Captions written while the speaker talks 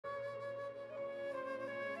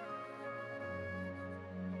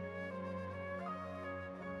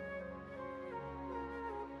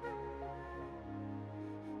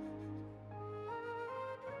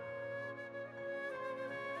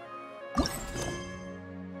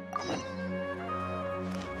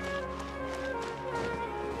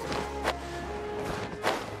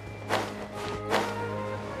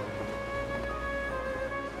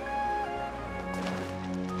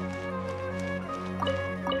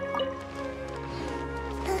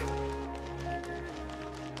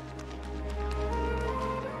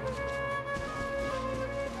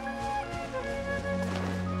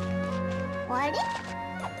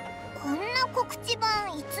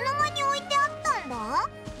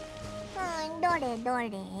れどれ、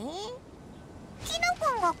キノ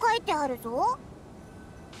コンが書いてあるぞ。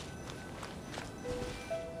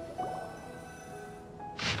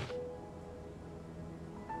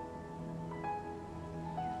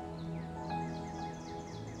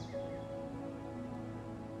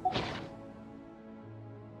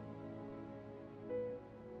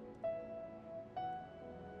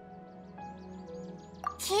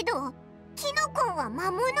けどキノコンは魔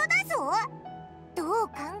物だぞ。どう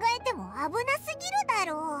考えても危なすぎるだ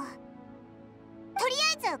ろう。とり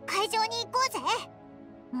あえず会場に行こうぜ。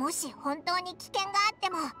もし本当に危険があって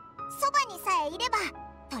もそばにさえいれば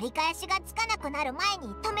取り返しがつかなくなる前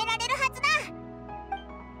に止められるはずだ。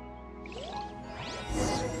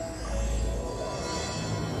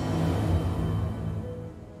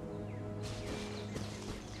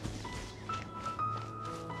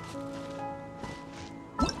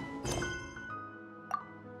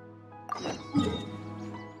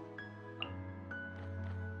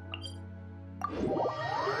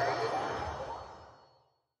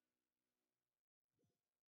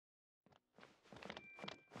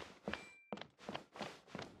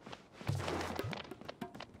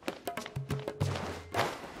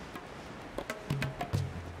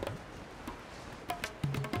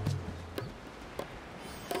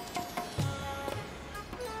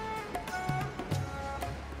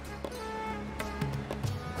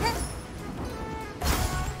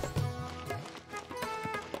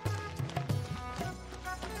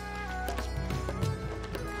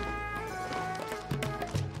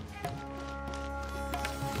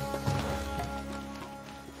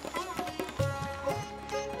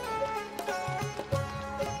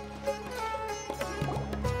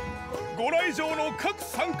ご来場の各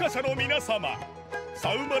参加者の皆様、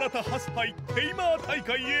サウマラタハス杯テイマー大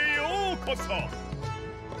会へようこそ。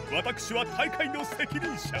私は大会の責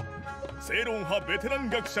任者、正論派ベテラン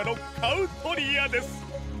学者のカウトリアです。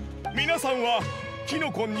皆さんはキ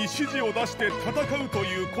ノコンに指示を出して戦うと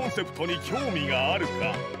いうコンセプトに興味がある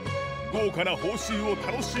か、豪華な報酬を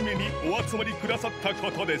楽しみにお集まりくださった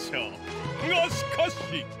ことでしょう。がしか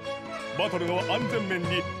しバトルの安全面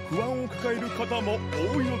に不安を抱える方も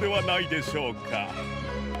多いのではないでしょうか。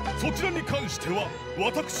そちらに関しては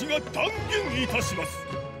私が断言いたします。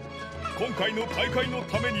今回の大会の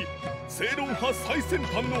ために正論派最先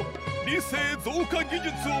端の理性増加技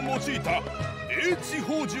術を用いた英知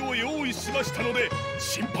宝珠を用意しましたので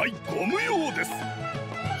心配ご無用です。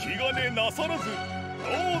気兼ねなさらず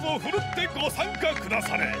どうぞふるってご参加くだ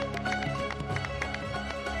され。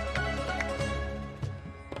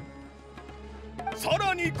さ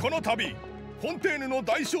らにこの度フォンテーヌの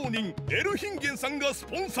大商人エルヒンゲンさんがス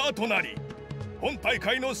ポンサーとなり、本大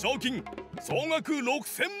会の賞金総額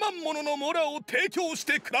6000万もののモラを提供し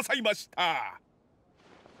てくださいました。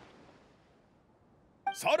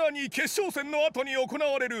さらに決勝戦の後に行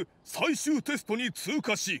われる最終テストに通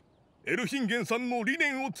過し、エルヒンゲンさんの理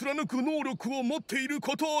念を貫く能力を持っている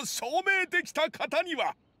ことを証明できた方に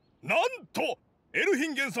は、なんとエルヒ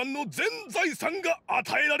ンゲンさんの全財産が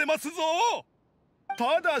与えられますぞ。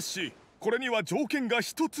ただしこれには条件が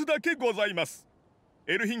一つだけございます。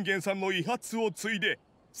エルヒンゲンさんの遺髪を継いで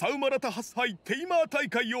サウマラタハス杯テイマー大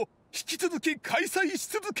会を引き続き開催し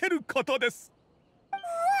続けることです。うわ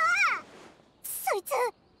あ、そいつ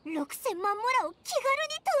6000万モラを気軽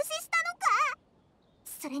に投資したのか。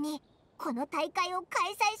それにこの大会を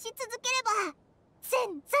開催し続ければ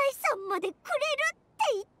全財産までくれるって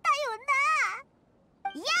言ったよ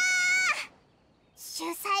な。いやー、主催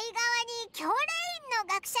側に教練員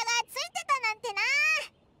の学者がついてたなんてな。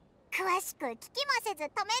詳しく聞きもせず止める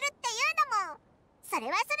っていうのもそれ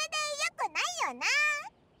はそれでよくないよな。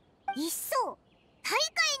いっそ大会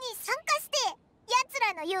に参加して奴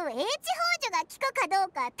らの言う英知宝珠が効くかどう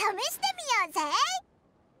か試してみようぜ。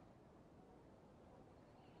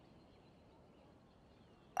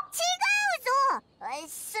違うぞ、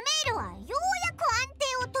スメールはようやく安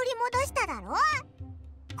定を取り戻しただろ。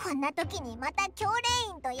こんな時にまた教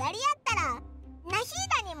練員とやり合ったらナヒ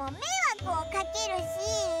ーダにも迷惑をかけるし、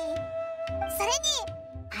それに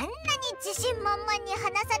あんなに自信満々に話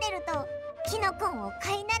されるとキノコンを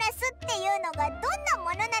飼いならすっていうのがどんなも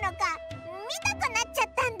のなのか見たくなっちゃっ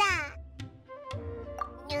たんだ。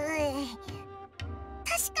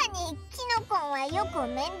確かにキノコンはよく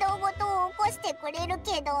面倒ごとを起こしてくれる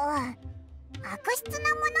けど悪質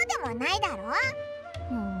なものでもないだろ。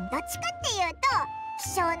どっちかっていうと気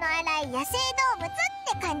性の荒い野生動物っ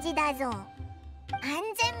て感じだぞ。安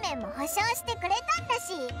全面も保証してくれたんだし、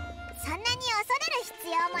そんなに恐れる必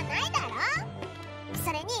要もないだろ。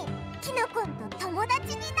それにキノコンと友達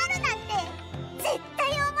になるなんて絶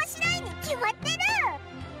対面白いに決まって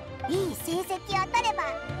る。いい成績を取れば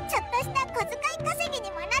ちょっとした小遣い稼ぎに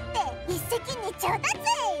もなって一石二鳥だぜ。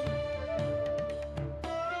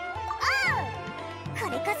こ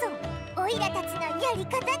れこそオイラたちのやり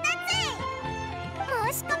方だぜ。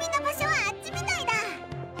申し込みの場所はあっちみたいだ。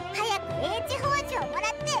早く H 宝珠をもら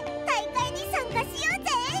って大会に参加しようぜ。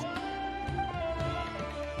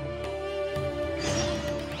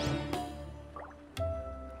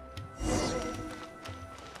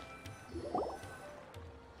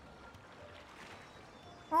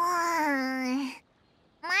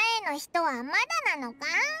前の人はまだなのか？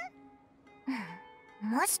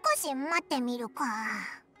もう少し待ってみるか。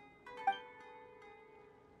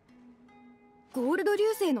ゴールド流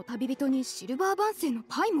星の旅人にシルバー万世の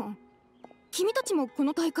パイモン。君たちもこ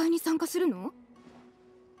の大会に参加するの？オイ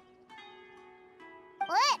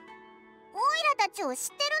ラたちを知っ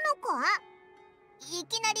てるのか？い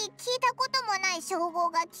きなり聞いたこともない称号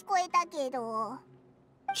が聞こえたけど。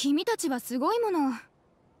君たちはすごいもの。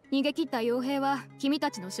逃げ切った傭兵は君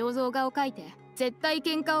たちの肖像画を描いて絶対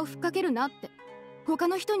喧嘩をふっかけるなって他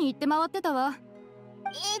の人に言って回ってたわ。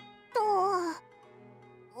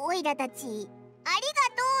オイラたちありがと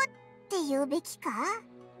うって言うべきか？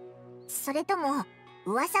それとも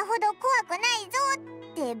噂ほど怖くないぞ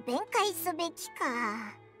って弁解すべきか？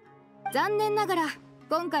残念ながら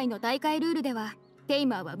今回の大会ルールではテイ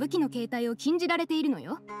マーは武器の携帯を禁じられているの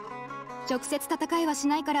よ。直接戦いはし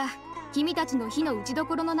ないから君たちの火の打ちど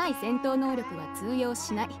ころのない戦闘能力は通用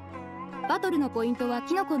しない。バトルのポイントは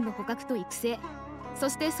キノコンの捕獲と育成、そ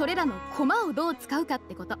してそれらの駒をどう使うかっ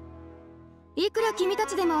てこと。いくら君た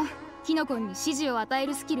ちでもキノコンに指示を与え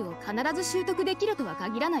るスキルを必ず習得できるとは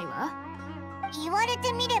限らないわ。言われ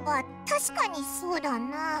てみれば確かにそうだ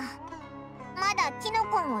な。まだキノ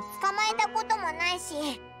コンを捕まえたこともない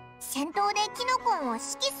し、戦闘でキノコンを指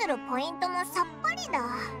揮するポイントもさっぱりだ。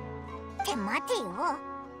って待てよ、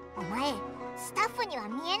お前スタッフには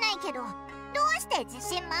見えないけどどうして自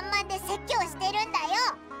信満々で説教してるんだよ。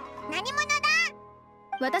何者だ？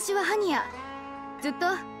私はハニヤ。ずっと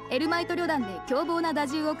エルマイト旅団で凶暴な打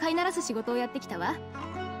獣を飼いならす仕事をやってきたわ。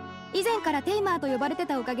以前からテイマーと呼ばれて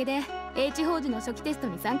たおかげで H 宝珠の初期テスト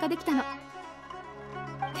に参加できたの。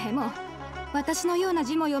でも私のような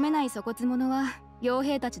字も読めない粗骨者は傭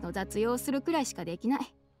兵たちの雑用をするくらいしかできない。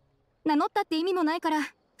名乗ったって意味もないから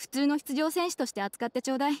普通の出場選手として扱って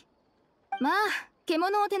ちょうだい。まあ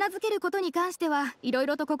獣を手なずけることに関してはいろい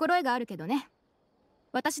ろと心得があるけどね。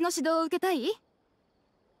私の指導を受けたい？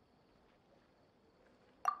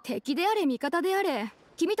敵であれ味方であれ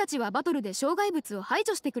君たちはバトルで障害物を排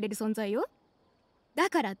除してくれる存在よ。だ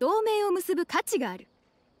から同盟を結ぶ価値がある。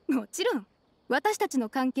もちろん私たちの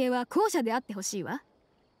関係は後者であってほしいわ。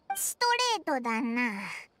ストレートだな。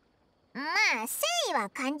まあ誠意は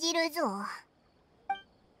感じるぞ。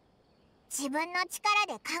自分の力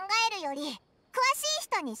で考えるより詳しい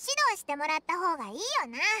人に指導してもらった方がいいよ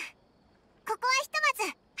な。ここはひとま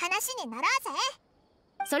ず話になろうぜ。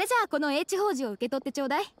それじゃあこの H 宝珠を受け取ってちょう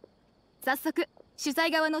だい。早速主催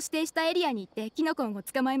側の指定したエリアに行ってキノコンを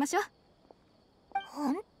捕まえましょう。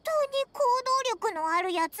本当に行動力のあ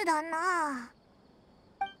るやつだな。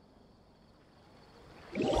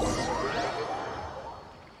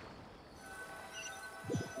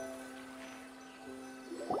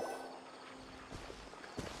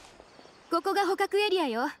ここが捕獲エリア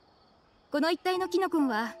よ。この一帯のキノコン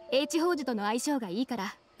は H 宝珠との相性がいいか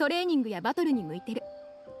らトレーニングやバトルに向いてる。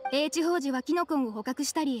H 宝珠はキノコンを捕獲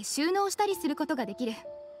したり収納したりすることができる。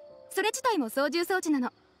それ自体も操縦装置なの。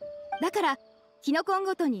だからキノコン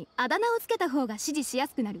ごとにあだ名をつけた方が指示しや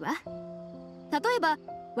すくなるわ。例えば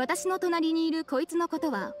私の隣にいるこいつのこと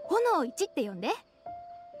は炎1って呼んで。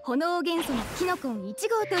炎元素のキノコン1号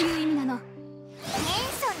という意味なの。元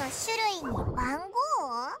素の種類に番号？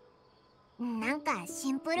なんか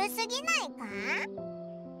シンプルすぎないか？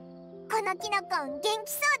このキノコン元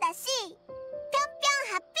気そうだし、ぴょんぴょ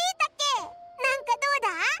んハッピータケなんかど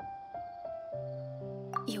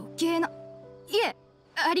うだ？余計な。いえ、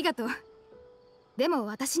ありがとう。でも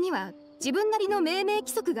私には自分なりの命名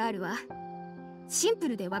規則があるわ。シンプ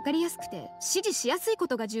ルで分かりやすくて指示しやすいこ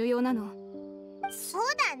とが重要なの。そう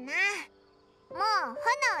だな。もう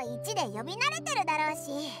炎1で呼び慣れてるだろうし。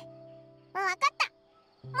分かった。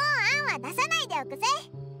もう案は出さないでおくぜ。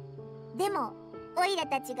でもオイラ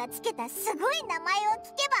たちがつけたすごい名前を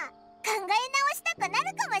聞けば考え直したくな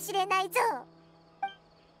るかもしれないぞ。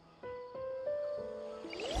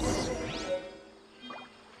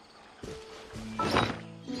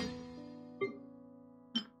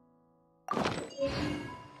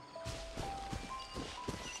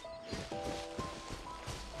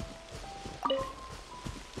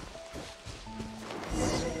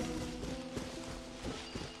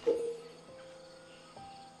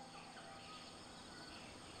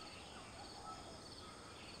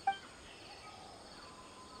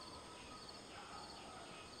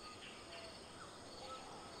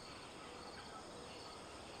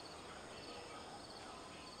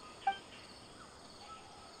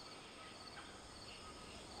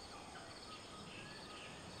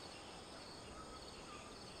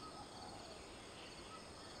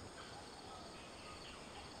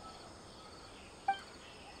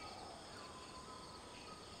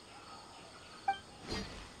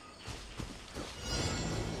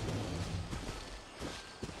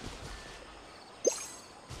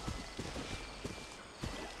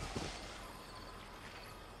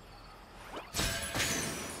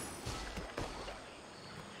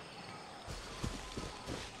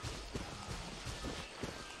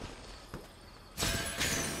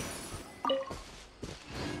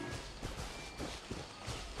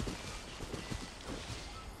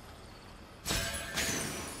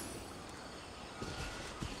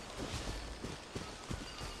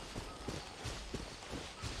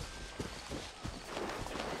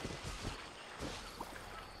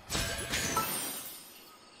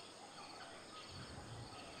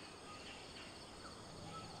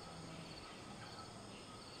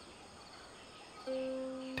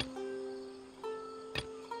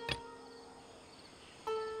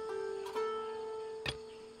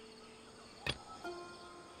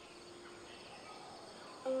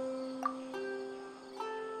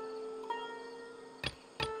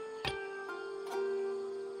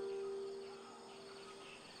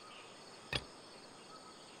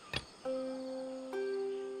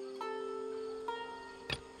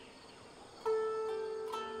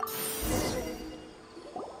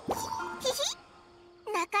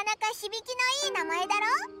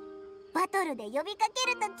トルで呼びかけ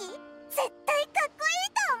るとき絶対かっこい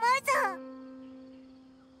いと思うぞ。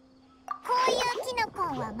こういうキノコ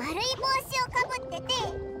ンは丸い帽子をかぶってて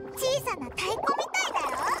小さな太鼓みたいだ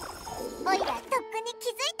ろ。おいらとっくに気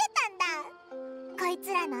づいてたんだ。こい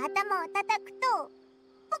つらの頭を叩くと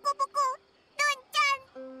ポコポコドンち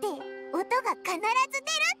ゃんって音が必ず出る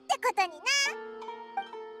ってことにな。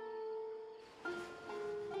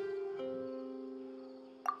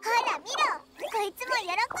ほら見ろ、こいつも喜ん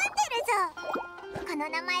でるぞ。この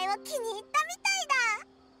名前を気に入ったみたいだ。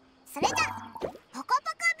それじゃポコポコ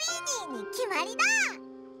ビーニーに決まりだ。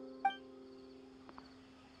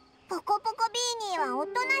ポコポコビーニーはお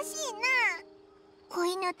となしいな。子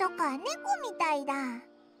犬とか猫みたいだ。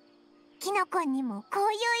キノコにもこ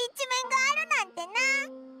ういう一面があるなんてな。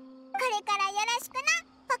これからよろしくな、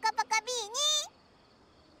ポコポコビーニ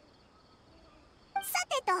ー。さ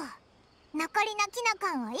てと、残りのキノコ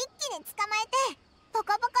ンを一気に捕まえてポコ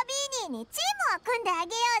ポコビーニーにチームを組んであ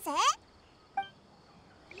げようぜ。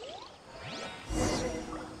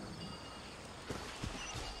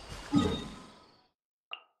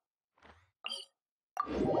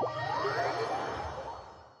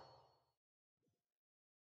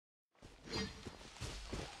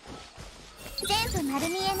全部丸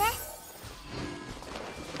見えね。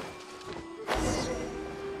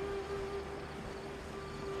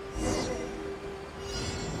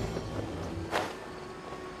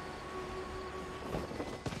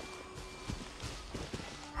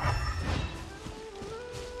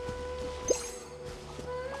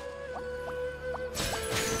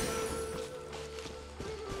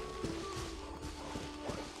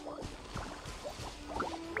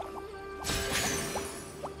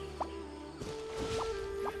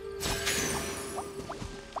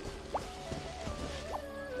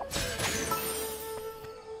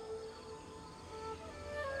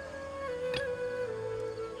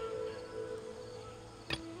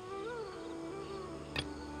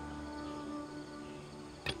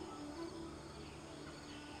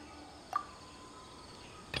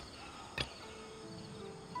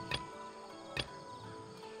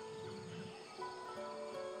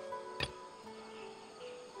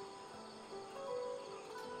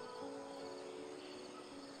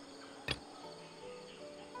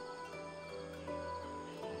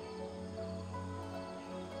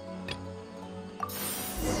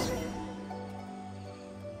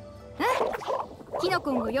キノ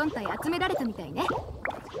コンを4体集められたみたいね。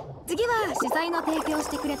次は主催の提供し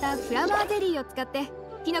てくれたフラワーゼリーを使って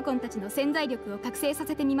キノコンたちの潜在力を覚醒さ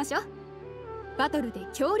せてみましょう。バトルで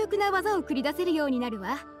強力な技を繰り出せるようになるわ。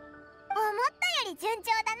思ったより順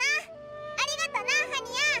調だな。ありがとな、ハ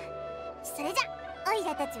ニヤ。それじゃオイ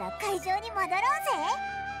ラたちは会場に戻ろうぜ。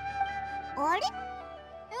あれ、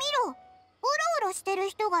見ろ、うろうろしてる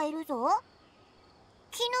人がいるぞ。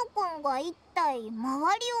キノコンが一体周りを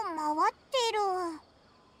回ってる。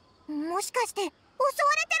もしかして襲われて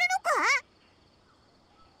るのか。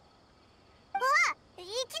あ、いきな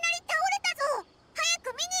り倒れたぞ。早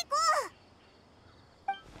く見に行こ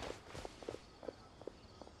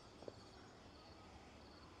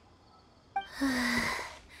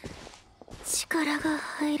う。力が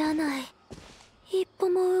入らない。一歩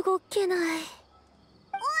も動けない。おい、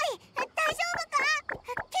大丈夫か。怪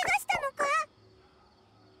我したのか。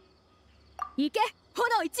行け、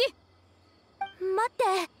炎1。待って、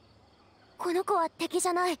この子は敵じ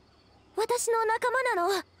ゃない。私の仲間な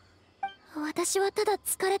の。私はただ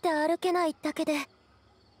疲れて歩けないだけで。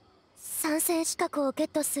参戦資格をゲッ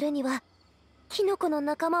トするにはキノコの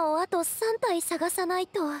仲間をあと3体探さない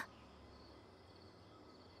と。ま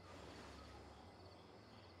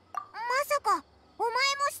さかお前も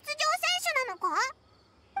出場選手なのか。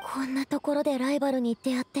こんなところでライバルに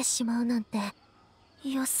出会ってしまうなんて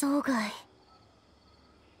予想外。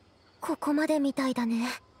ここまでみたいだね。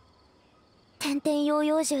天々ヨー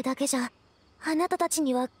ヨー獣だけじゃあなたたち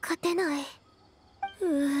には勝てない。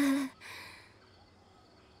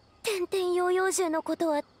天々ヨーヨー獣のこと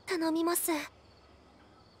は頼みます。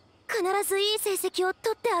必ずいい成績を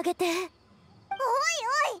取ってあげて。おいおい、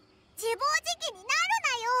自暴自棄になる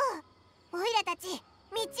なよ。オイラたち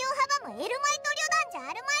道を阻むエルマイト旅団じゃ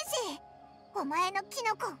あるまいし、お前のキ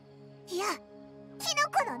ノコ、いやキノ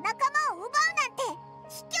コの仲間を奪うなんて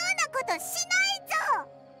卑怯なことしない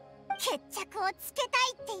ぞ。決着をつけた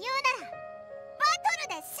いって言うならバ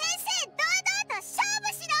トルで正々堂々と勝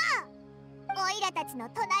負しろ。オイラたちの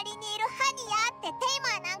隣にいるハニヤってテイ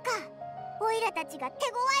マーなんかオイラたちが手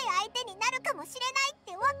強い相手になるかもしれないっ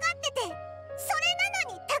て分かってて、それ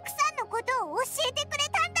なのにたくさんのことを教えてくれ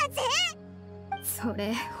たんだぜ。そ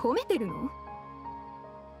れ褒めてるの？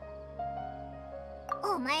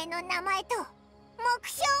お前の名前と目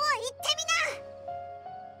標を言って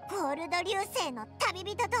みな。ゴールド流星の旅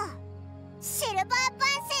人とシルバーバー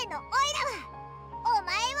星のオイラはお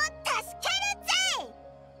前を助けるぜ。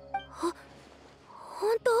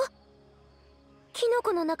本当？キノ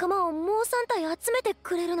コの仲間をもう3体集めて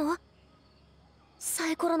くれるの？サ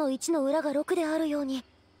イコロの1の裏が6であるように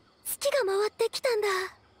月が回ってきたんだ。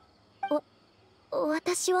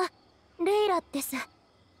私はレイラです。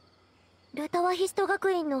ルタワヒスト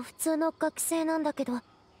学院の普通の学生なんだけど、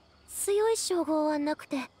強い称号はなく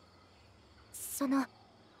て、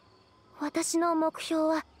私の目標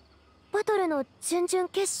はバトルの準々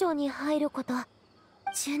決勝に入ること。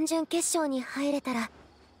準々決勝に入れたら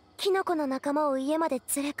キノコの仲間を家まで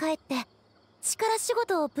連れ帰って力仕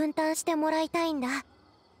事を分担してもらいたいんだ。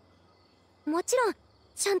もちろん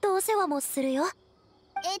ちゃんとお世話もするよ。確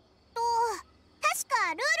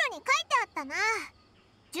かルールに書いてあったな。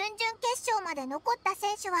準々決勝まで残った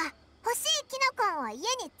選手は欲しいキノコンを家に連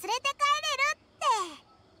れて帰れる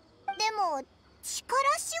って。でも力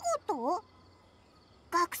仕事？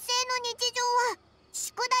学生の日常は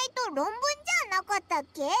宿題と論文じゃなかったっ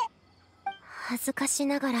け？恥ずかし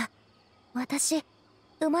ながら私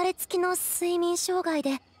生まれつきの睡眠障害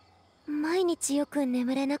で毎日よく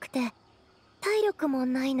眠れなくて体力も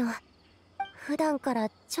ないの。普段から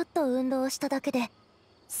ちょっと運動しただけで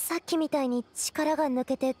さっきみたいに力が抜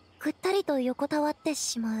けてぐったりと横たわって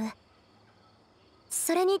しまう。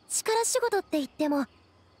それに力仕事って言っても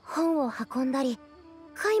本を運んだり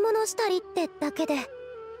買い物したりってだけで。それだ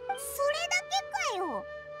けかよ。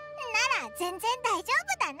なら全然大丈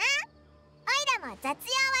夫だな。オイラも雑用はい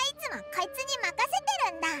つもこいつに任せ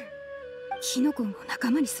てるんだ。キノコンを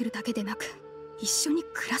仲間にするだけでなく一緒に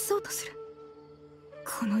暮らそうとする。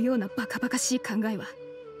このようなバカバカしい考えは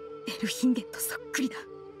エルヒンゲンとそっくりだ。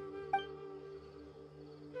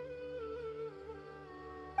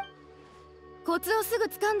コツをすぐ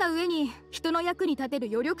掴んだ上に人の役に立てる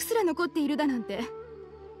余力すら残っているだなんて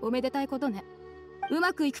おめでたいことね。う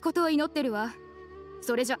まくいくことを祈ってるわ。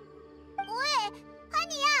それじゃ。おい、ハ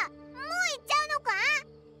ニヤ、もう行っちゃうのか？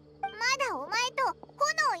まだお前と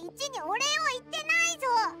炎1にお礼を言ってないぞ。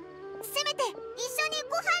せめて一緒に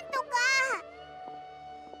ご飯とか。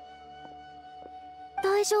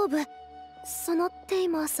大丈夫？そのテイ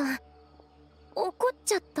マーさん怒っ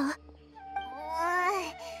ちゃった？多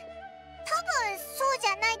分そうじ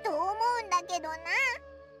ゃないと思うんだけどな。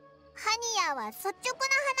ハニヤは率直な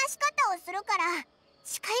話し方をするから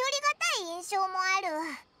近寄りがたい印象もある。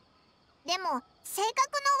でも性格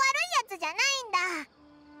の悪いやつじゃないんだ。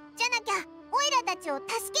じゃなきゃオイラたちを助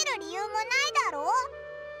ける理由もないだろう。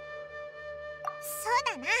そ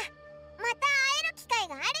うだな、また会える機会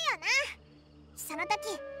があるよな。その時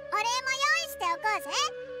お礼も用意しておこうぜ。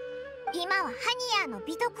今はハニヤの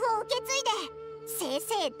美徳を受け継いで正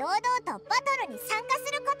々堂々とバトルに参加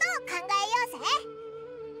することを考えようぜ。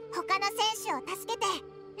他の選手を助けてレ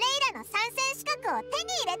イラの参戦資格を手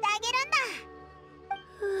に入れてあげるんだ。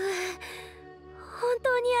本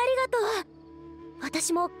当にありがとう。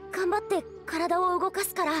私も頑張って体を動か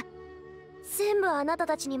すから。全部あなた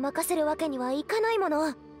たちに任せるわけにはいかないもの。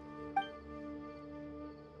やっ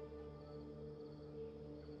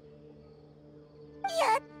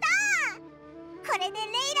たー！これでレイ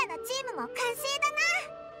ラのチームも完成だな。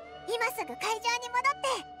今すぐ会場に戻って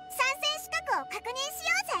参戦資格を確認し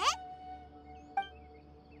ようぜ。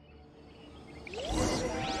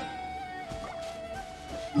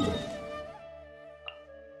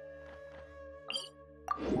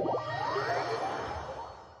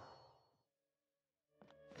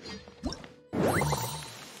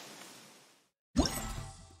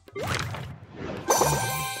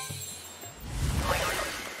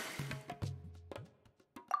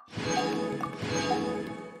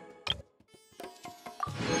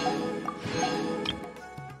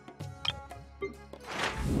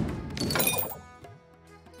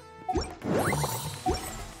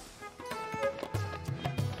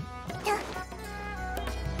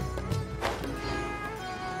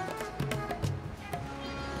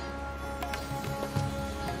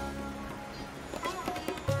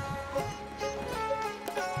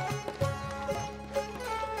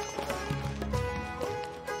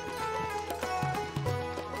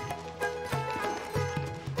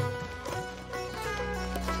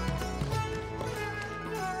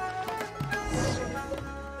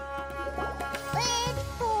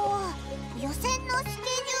予選のスケジ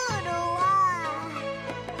ュールは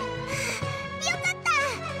よかった。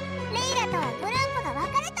レイラとはグループが分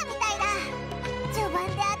かれたみたいだ。序盤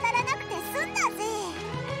で当たらなくて済んだぜ。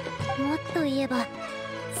もっと言えば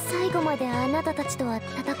最後まであなたたちとは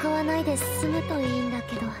戦わないで済むといいんだ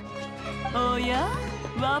けど。おや、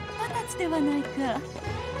わっぱたちではないか。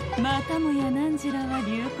またもや汝らは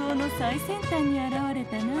流行の最先端に現れ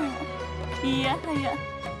たな。いやはや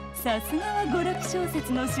さすがは娯楽小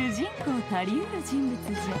説の主人公たりうる人物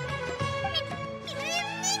じゃ。ミ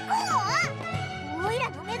コ、オイラ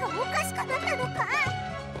の目がおかしくなったのか。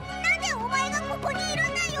なんでお前がここにいるん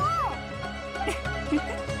だよ。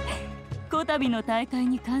こたびの大会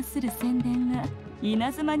に関する宣伝が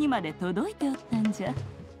稲妻にまで届いておったんじゃ。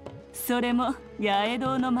それも八重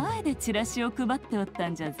堂の前でチラシを配っておった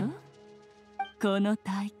んじゃぞ。この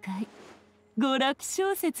大会娯楽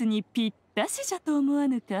小説にぴったしじゃと思わ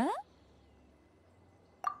ぬか。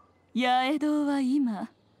八重堂は今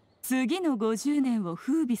次の50年を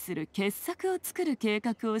風靡する傑作を作る計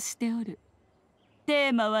画をしておる。テ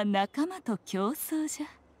ーマは仲間と競争じゃ。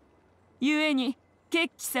故に血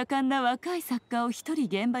気盛んな若い作家を一人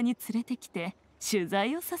現場に連れてきて取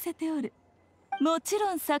材をさせておる。もち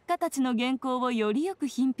ろん作家たちの原稿をよりよく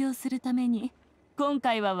品評するために今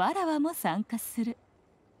回はわらわも参加する。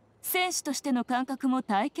選手としての感覚も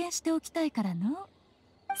体験しておきたいからの。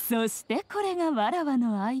そしてこれがわらわ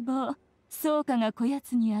の相棒宗家がこや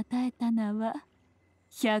つに与えた名は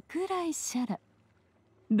百来シャラ。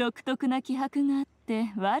独特な気迫があっ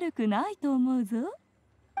て悪くないと思うぞ。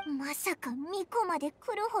まさかミコまで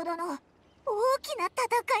来るほどの大きな戦いになる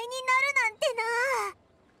なんてな。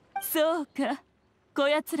そうか、こ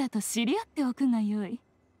やつらと知り合っておくがよい。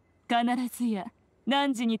必ずや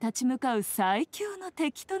汝に立ち向かう最強の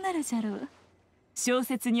敵となるじゃろう。小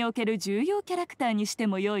説における重要キャラクターにして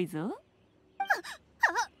もよいぞ。はい、編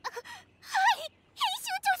集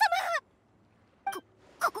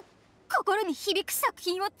長様。心に響く作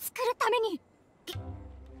品を作るために決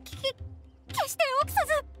して臆さ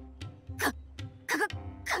ず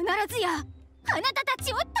必ずやあなたた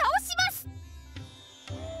ちを倒します。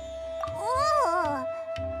おお、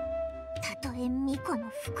たとえミコ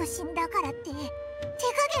の腹心だからって手加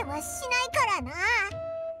減はしないからな。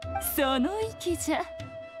その意気じゃ。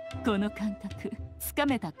この感覚つか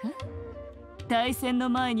めたか。対戦の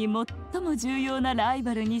前に最も重要なライ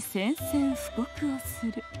バルに宣戦布告をす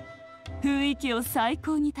る。雰囲気を最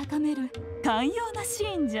高に高める寛容なシ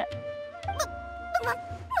ーンじゃ。全くつか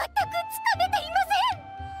めていません。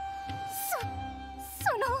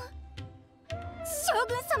将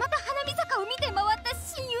軍様と花見坂を見て回った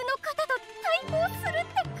親友の方と対抗するっ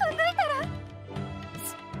て考えたら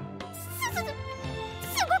す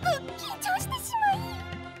ごく緊張してし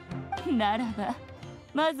まい。ならば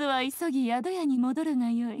まずは急ぎ宿屋に戻る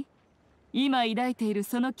がよい。今抱いている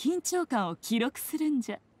その緊張感を記録するん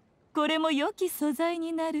じゃ。これも良き素材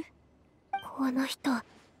になる。この人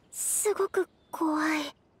すごく怖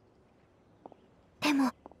い。で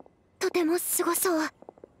もとてもすごそう。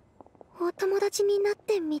お友達になっ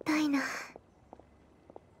てみたいな。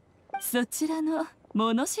そちらの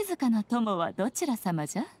物静かな友はどちら様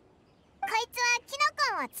じゃ。こいつはキノ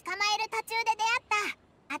コンを捕まえる途中で出会っ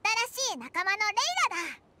た新しい仲間のレイラだ。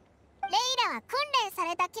レイラは訓練さ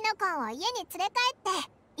れたキノコンを家に連れ帰って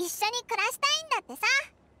一緒に暮らしたいんだってさ。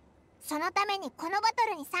そのためにこのバト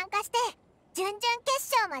ルに参加して準々決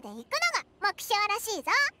勝まで行くのが目標らしい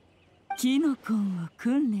ぞ。キノコンを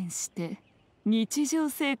訓練して日常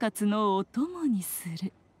生活のお供にす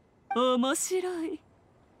る。面白い。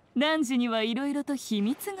汝にはいろいろと秘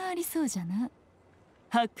密がありそうじゃな。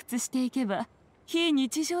発掘していけば非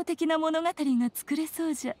日常的な物語が作れ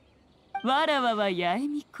そうじゃ。わらわは八重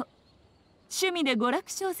美子。趣味で娯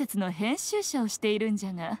楽小説の編集者をしているんじ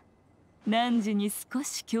ゃが、汝に少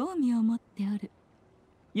し興味を持っておる。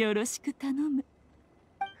よろしく頼む。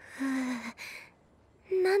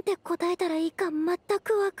なんて答えたらいいか全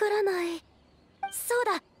くわからない。そう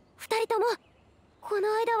だ、二人ともこ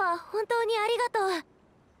の間は本当にありがとう。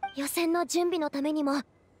予選の準備のためにも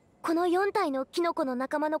この4体のキノコの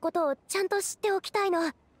仲間のことをちゃんと知っておきたいの。ト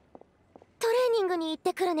レーニングに行っ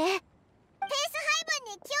てくるね。ペース配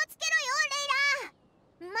分に気をつけろよ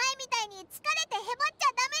レイラ。前みたいに疲れてへばっちゃ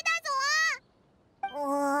ダメだぞ。お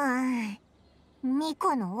ーん、ミ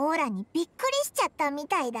コのオーラにびっくりしちゃったみ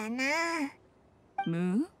たいだな。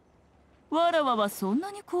む？わらわはそん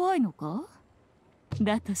なに怖いのか？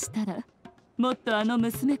だとしたらもっとあの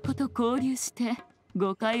娘っ子と交流して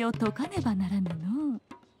誤解を解かねばならぬの。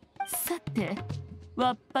さて、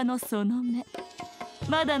わっぱのその目、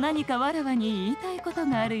まだ何かわらわに言いたいこと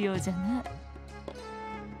があるようじゃな。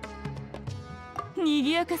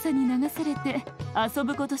賑やかさに流されて遊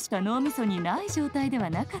ぶことしか脳みそにない状態で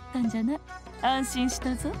はなかったんじゃな。安心し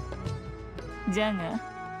たぞ。じゃが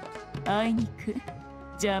あいにく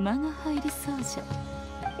邪魔が入りそうじゃ。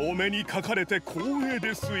お目にかかれて光栄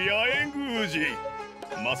です、八重宮司。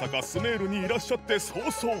まさかスメールにいらっしゃって早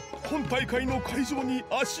々本大会の会場に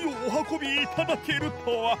足をお運びいただける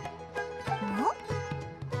とは。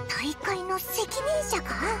大会の責任者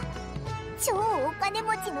か。超お金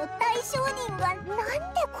持ちの大商人がなんで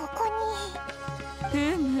ここ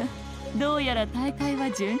に。どうやら大会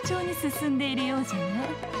は順調に進んでいるようじゃ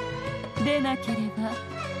な。でなければ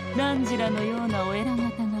ランジラのようなお偉方が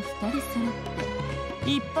2人揃っ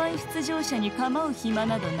て一般出場者に構う暇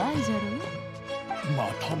などないじゃろ。ま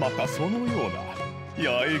たまたそのような。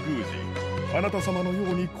八重宮司、あなた様の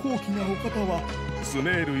ように高貴なお方はス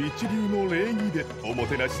メール一流の礼儀でおも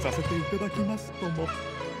てなしさせていただきますとも。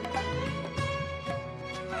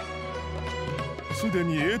すで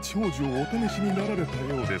に英知宝珠をお試しになられた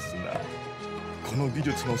ようですが、この技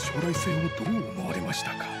術の将来性をどう思われまし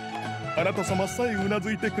たか。あなた様さえうな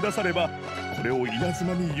ずいてくださればこれを稲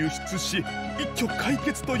妻に輸出し一挙解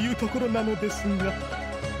決というところなのですが。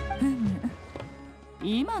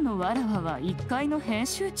今のわらわは一階の編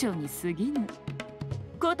集長に過ぎぬ。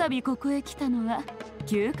こたびここへ来たのは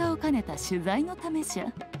休暇を兼ねた取材のためじゃ。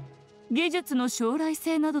技術の将来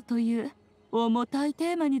性などという重たい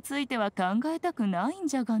テーマについては考えたくないん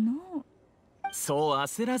じゃがの。そう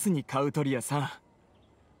焦らずにカウトリアさん、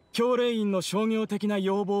教令員の商業的な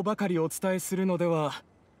要望ばかりお伝えするのでは、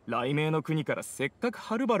雷鳴の国からせっかく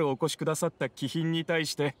はるばるお越しくださった貴賓に対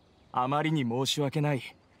してあまりに申し訳な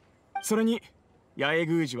い。それに八重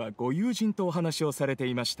宮司はご友人とお話をされて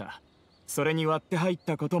いました。それに割って入っ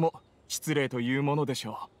たことも失礼というものでし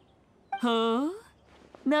ょう。ほう、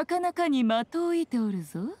なかなかに的を射ておる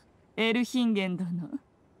ぞエルヒンゲン殿。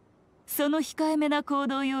その控えめな行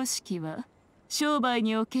動様式は商売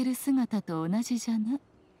における姿と同じじゃな。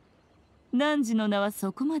汝の名は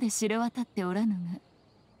そこまで知れ渡っておらぬが、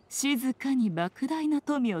静かに莫大な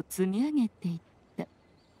富を積み上げていった。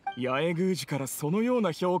八重宮司からそのよう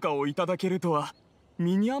な評価をいただけるとは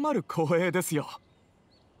身に余る光栄ですよ。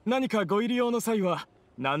何かご入り用の際は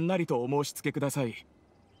何なりとお申し付けください。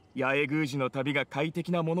八重宮司の旅が快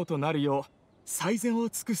適なものとなるよう最善を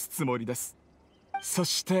尽くすつもりです。そ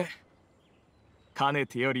してかね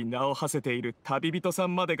てより名を馳せている旅人さ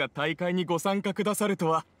んまでが大会にご参加くださると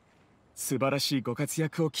は素晴らしいご活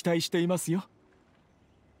躍を期待していますよ。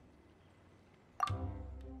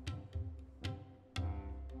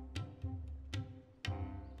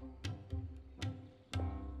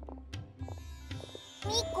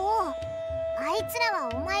ミコ、あいつらは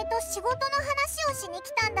お前と仕事の話をしに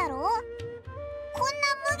来たんだろ。こんな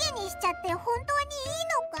無下にしちゃって本当にいい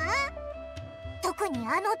のか。特に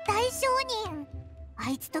あの大商人、あ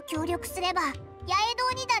いつと協力すれば八重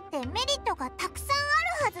堂にだってメリットがたくさん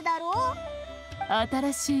あるはずだろ。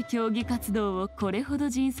新しい競技活動をこれほど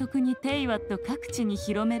迅速にテイワット各地に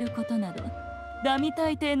広めることなどダミ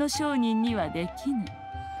大帝の商人にはできぬ。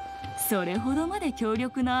それほどまで強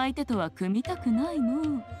力な相手とは組みたくない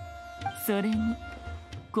の。それに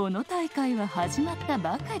この大会は始まった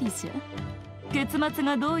ばかりじゃ。結末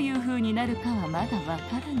がどういう風になるかはまだわ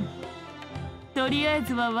からぬ。とりあえ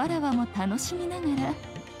ずはわらわも楽しみながら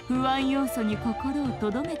不安要素に心を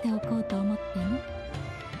留めておこうと思ってね。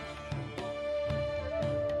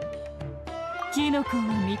キノコは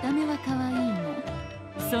見た目は可愛い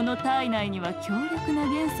がその体内には強力な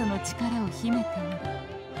元素の力を秘めておる。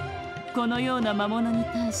このような魔物に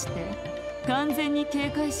対して完全に警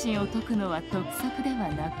戒心を解くのは得策では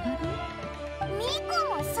なかろう。ミ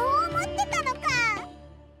コもそう思ってたのか。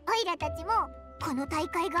オイラたちもこの大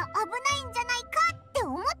会が危ないんじゃないかって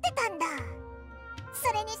思ってたんだ。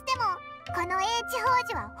それにしてもこの英知宝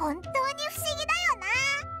珠は本当に不思議だよ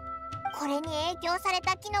な。これに影響され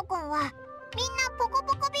たキノコンはみんなポコ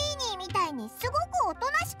ポコビーニーみたいにすごくお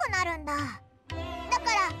となしくなるんだ。だか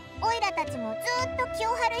らオイラたちもずっと気を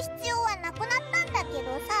張る必要はなくなったんだけ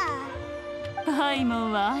どさ。パイモ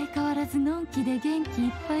ンは相変わらずのんきで元気い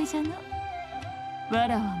っぱいじゃな。わ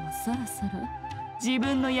らわもそろそろ自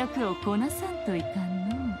分の役をこなさんといかん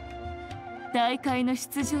の。大会の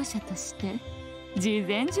出場者として事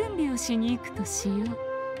前準備をしに行くとしよ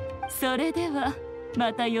う。それでは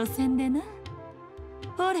また予選でな。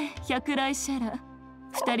ほれ百来シャラ、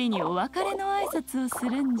二人にお別れの挨拶をす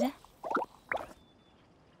るんじゃ。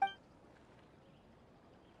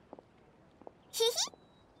ひひ、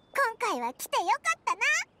今回は来てよかったな。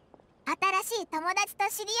新しい友達と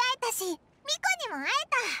知り合えたしミコにも会え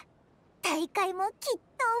た。大会もきっと面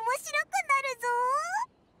白くなる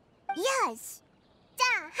ぞ。よし、じゃ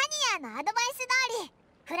あハニヤのアドバイス通り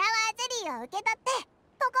フラワーゼリーを受け取って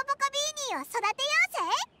ポコポコビーニーを育てよう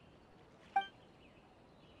ぜ。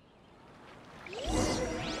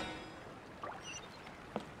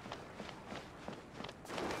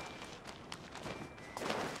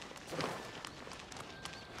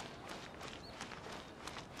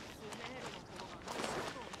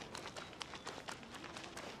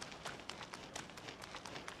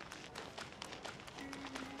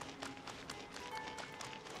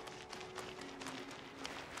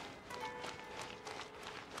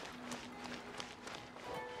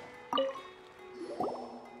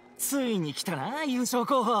ついに来たな、優勝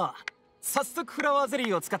候補。早速フラワーゼリ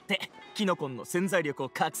ーを使ってキノコンの潜在力を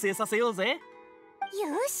覚醒させようぜ。優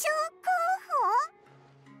勝候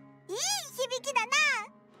補、いい響きだ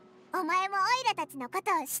な。お前もオイラたちのこ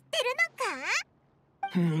とを知って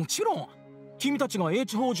るのか？もちろん。君たちが英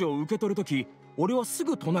知宝珠を受け取るとき、俺はす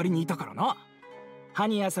ぐ隣にいたからな。ハ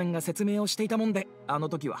ニヤさんが説明をしていたもんで、あの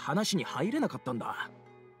時は話に入れなかったんだ。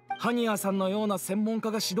ハニヤさんのような専門家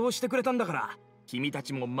が指導してくれたんだから、君た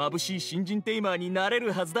ちも眩しい新人テイマーになれ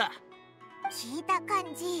るはずだ。聞いた感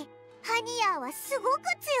じ、ハニヤはすごく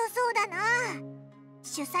強そうだな。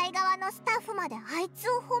主催側のスタッフまであい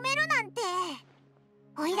つを褒めるなんて。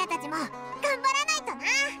オイラたちも頑張らないとな。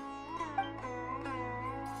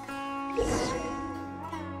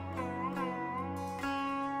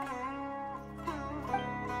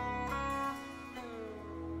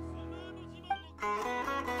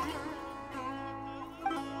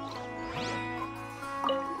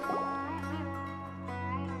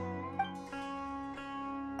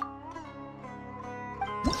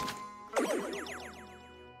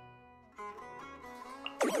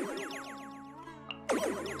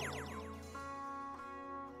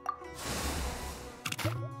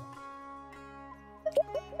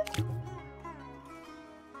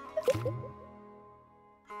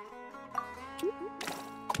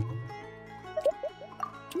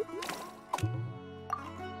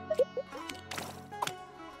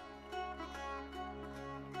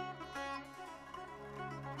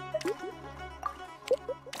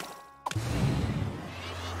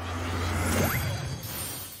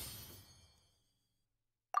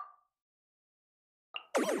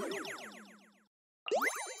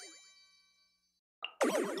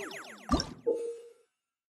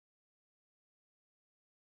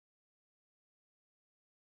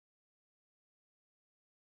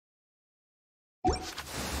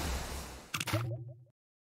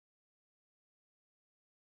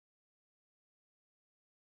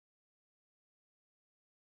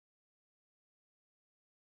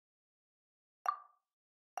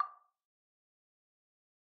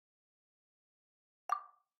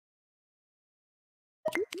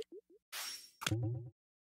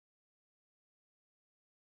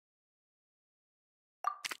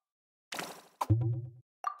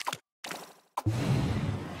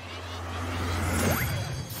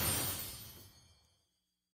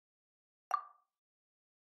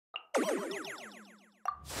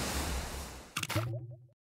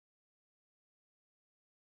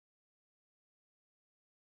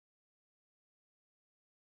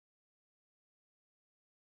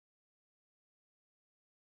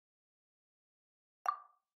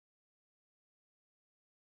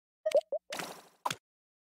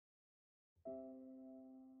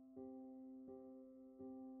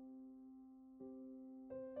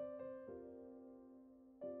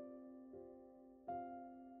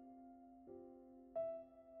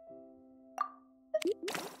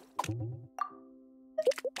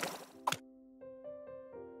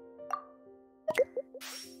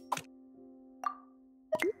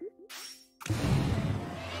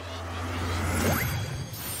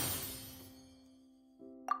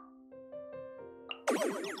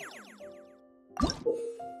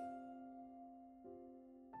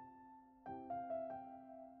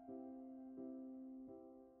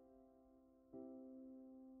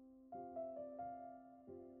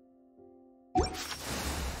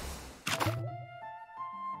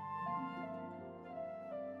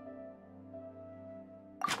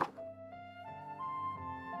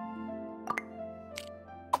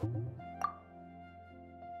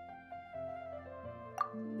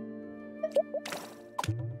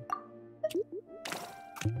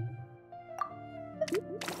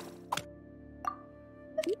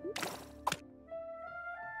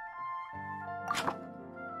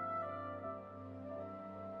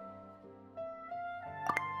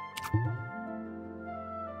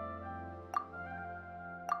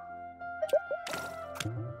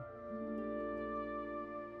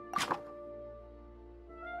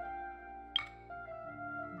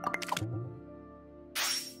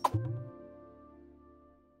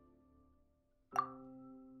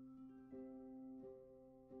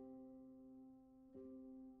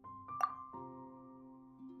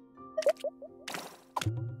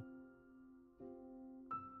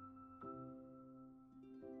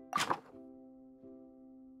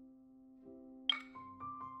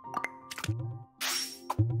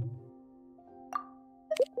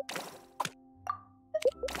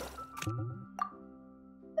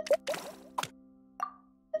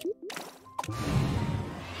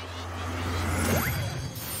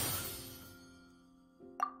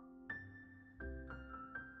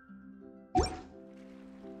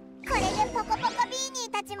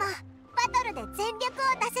全力を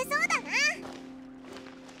出せそうだな。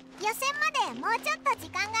予選までもうちょっと時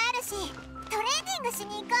間があるし、トレーニングし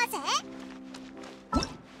に行こうぜ。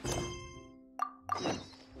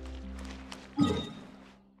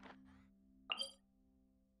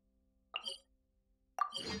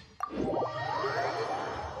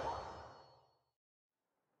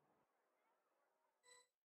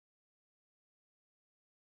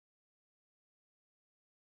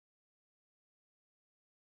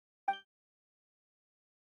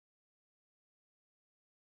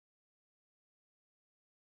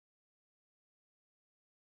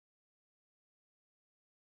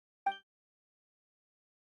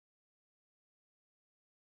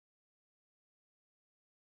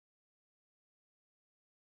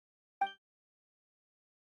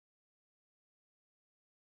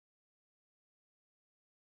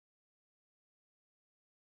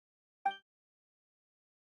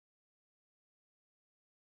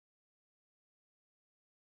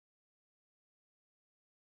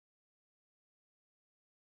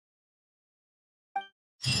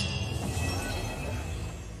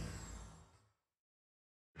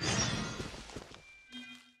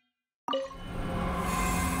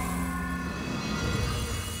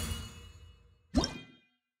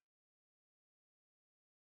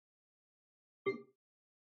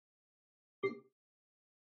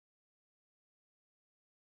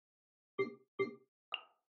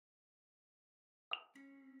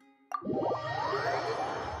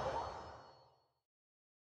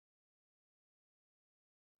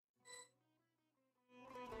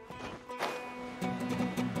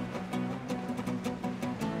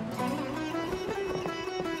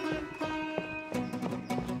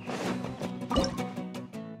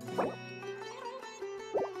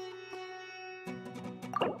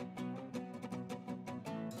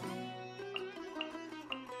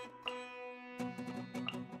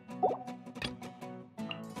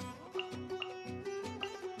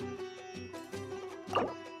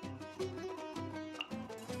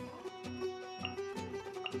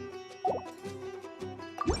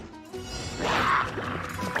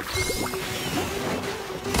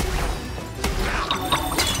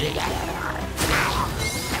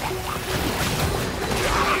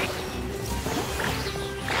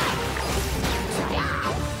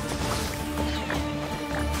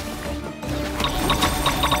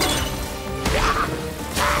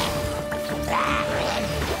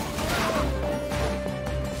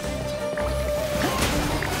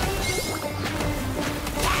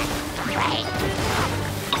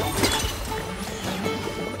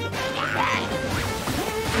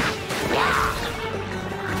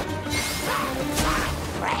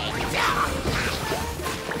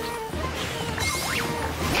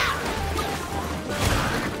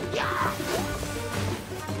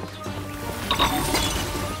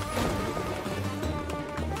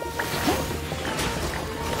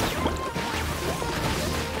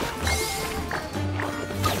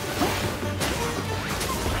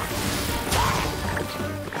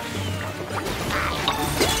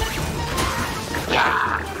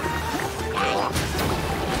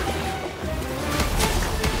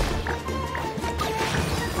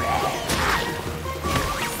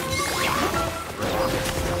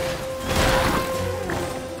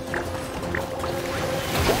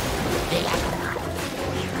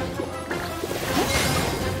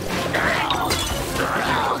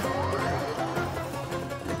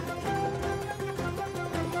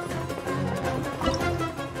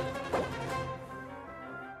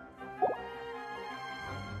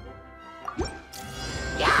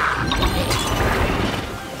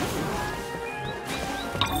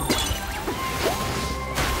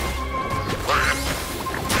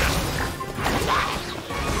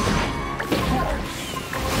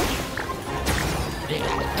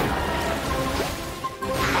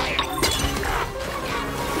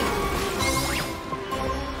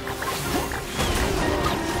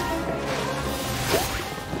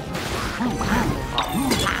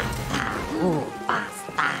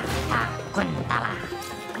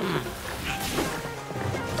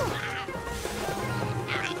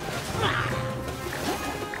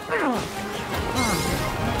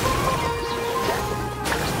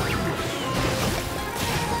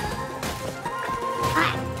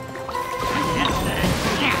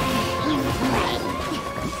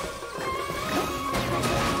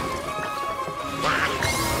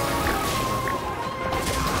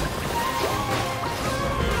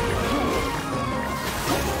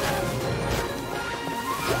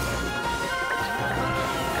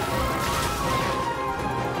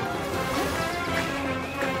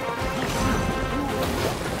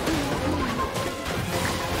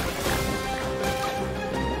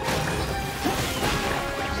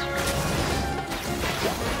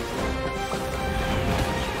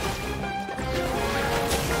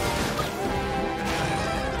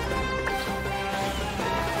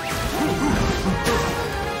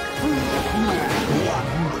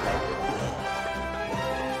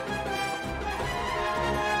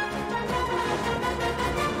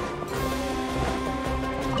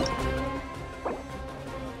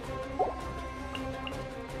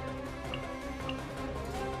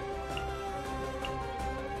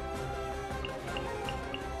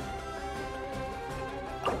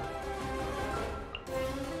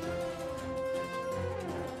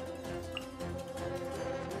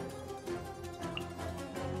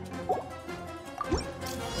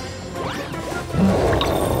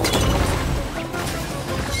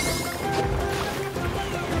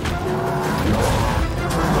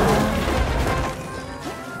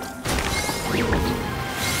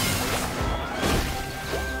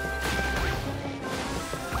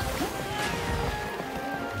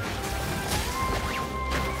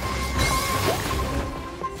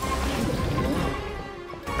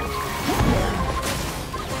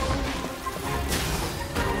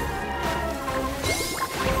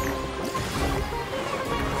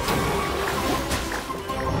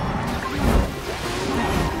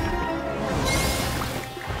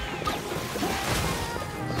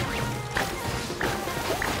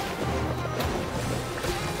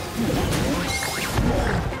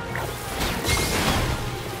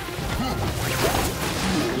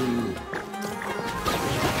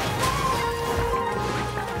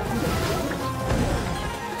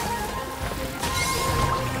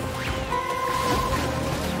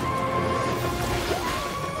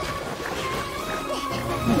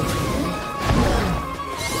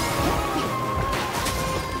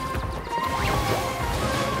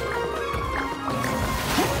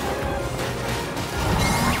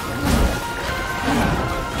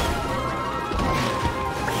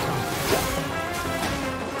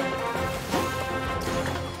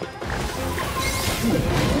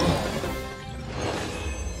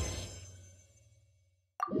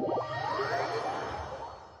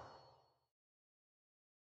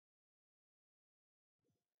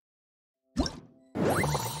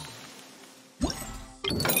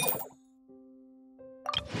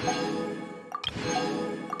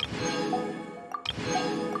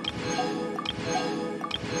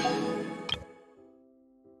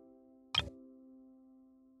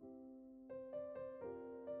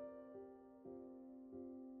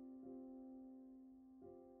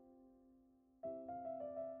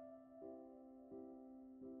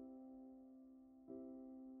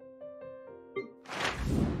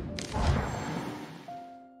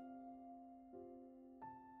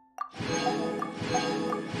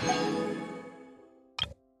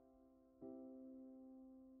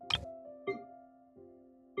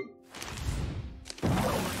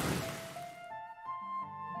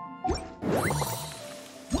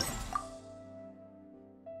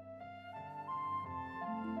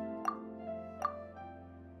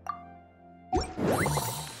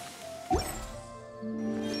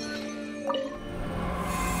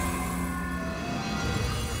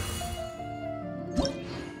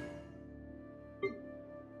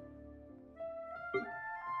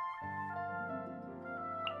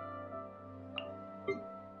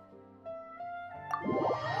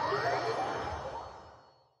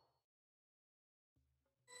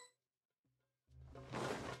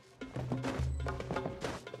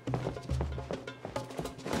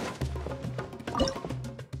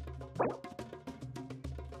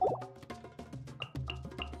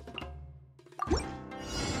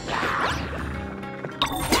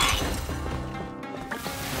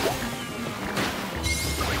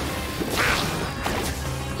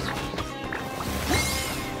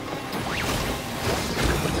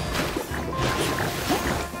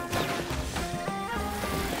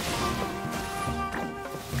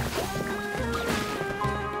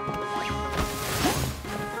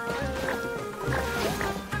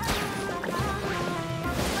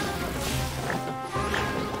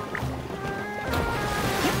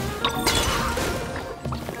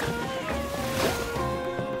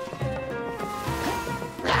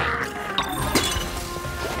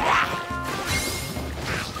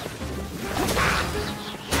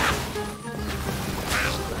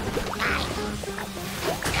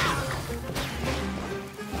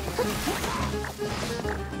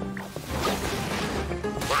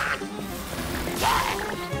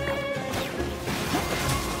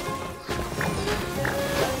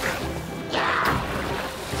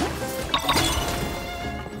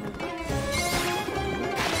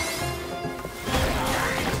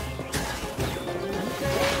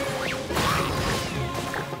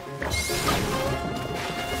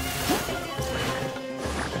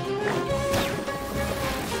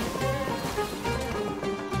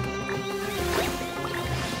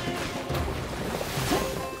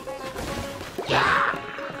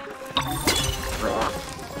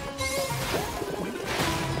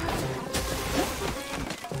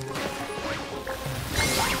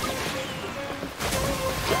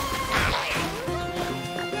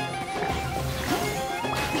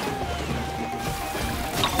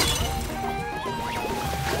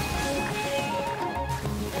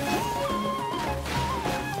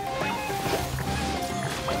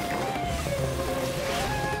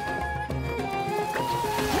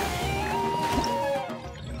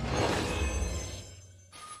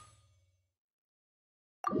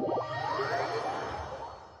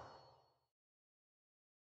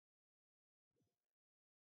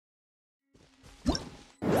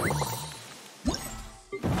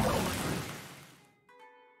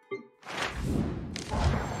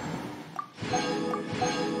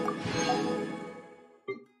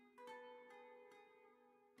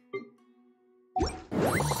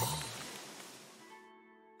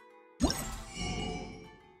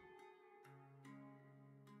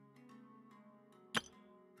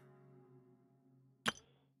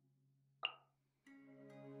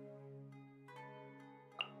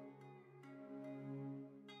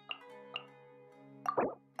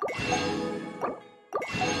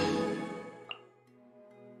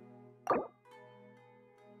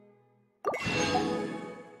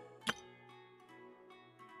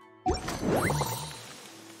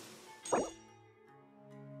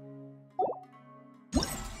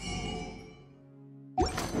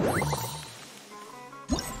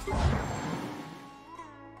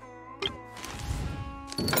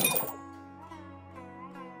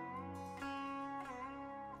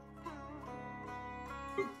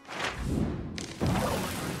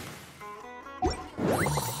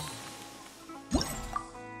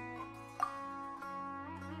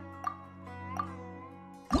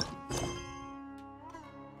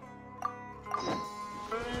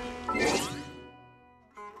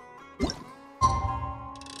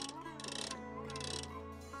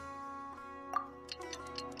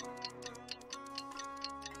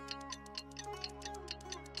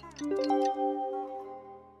そろ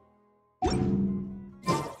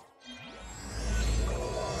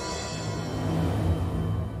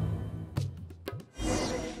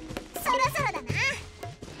そろだな。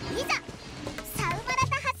いざサウマラ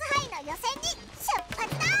タハス杯の予選に出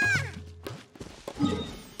発だ。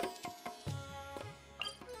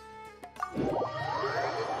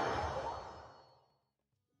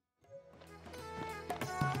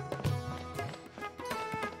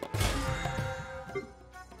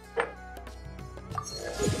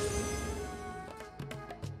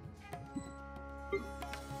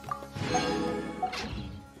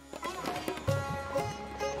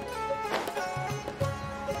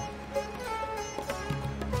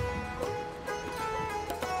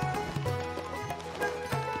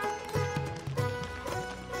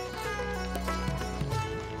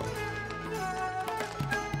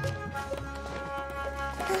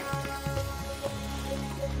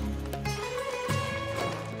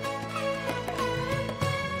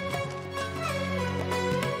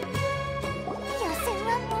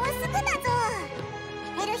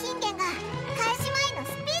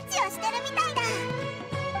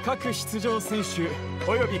各出場選手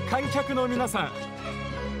および観客の皆さん、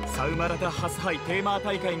サウマラタハス杯テーマ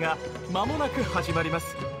大会が間もなく始まりま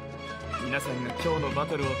す。皆さんが今日のバ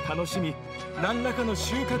トルを楽しみ、何らかの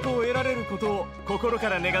収穫を得られることを心か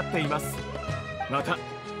ら願っています。また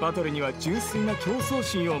バトルには純粋な競争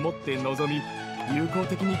心を持って臨み、友好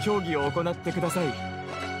的に競技を行ってください。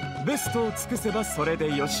ベストを尽くせばそれ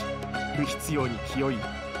でよし、不必要に気負い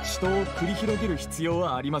死闘を繰り広げる必要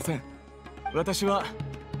はありません。私は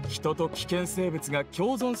人と危険生物が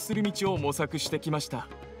共存する道を模索してきました。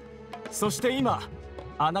そして今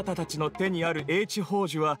あなたたちの手にある英知宝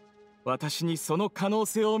珠は私にその可能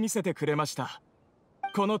性を見せてくれました。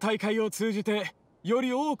この大会を通じてよ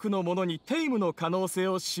り多くの者にテイムの可能性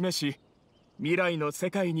を示し、未来の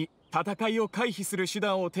世界に戦いを回避する手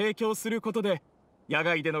段を提供することで、野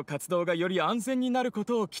外での活動がより安全になるこ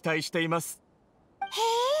とを期待しています。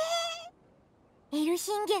へえ、エル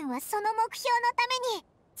ヒンゲンはその目標のために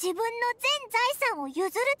自分の全財産を譲るつ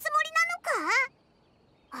もり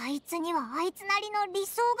なのか？あいつにはあいつなりの理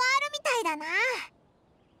想があるみたいだな。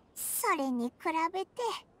それに比べて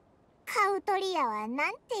カウトリアはな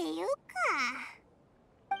んていうか。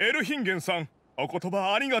エルヒンゲンさん、お言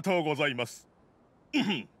葉ありがとうございます。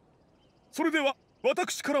それでは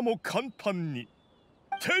私からも簡単に。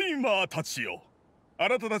テイマーたちよ、あ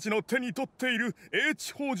なたたちの手に取っている英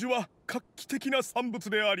知宝珠は画期的な産物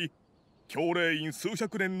であり、教令員数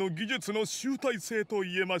百年の技術の集大成と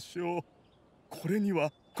言えましょう。これに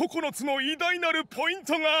は9つの偉大なるポイン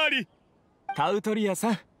トがあり。カウトリア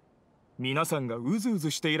さん、皆さんがうずう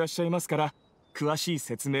ずしていらっしゃいますから、詳しい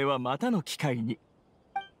説明はまたの機会に。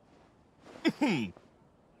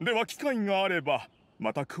では機会があれば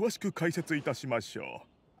また詳しく解説いたしましょ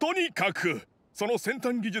う。とにかくその先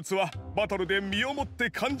端技術はバトルで身をもって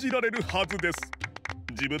感じられるはずです。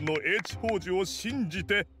自分の英知宝珠を信じ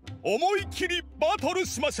て思い切りバトル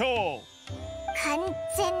しましょう。完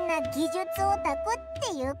全な技術オタク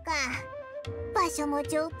っていうか、場所も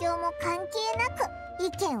状況も関係なく意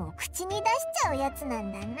見を口に出しちゃうやつな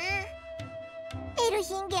んだな。エル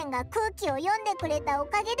ヒンゲンが空気を読んでくれたお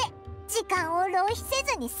かげで時間を浪費せ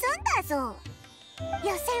ずに済んだぞ。予選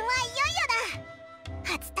はいよいよ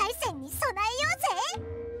だ。初対戦に備えようぜ。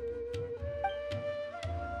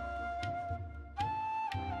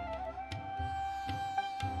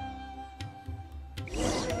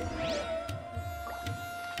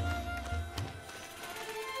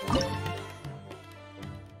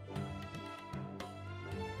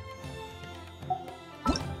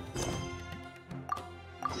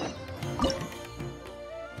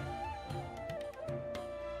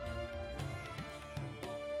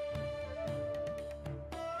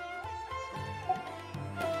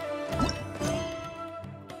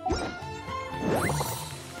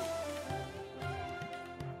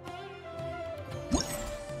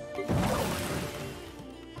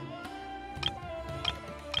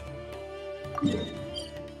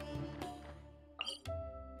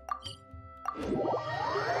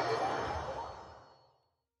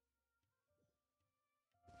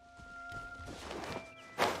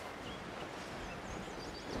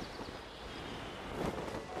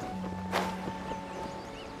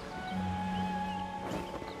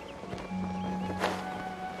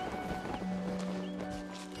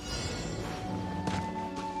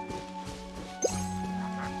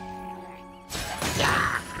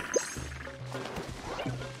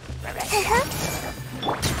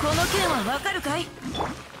この件はわかるかい？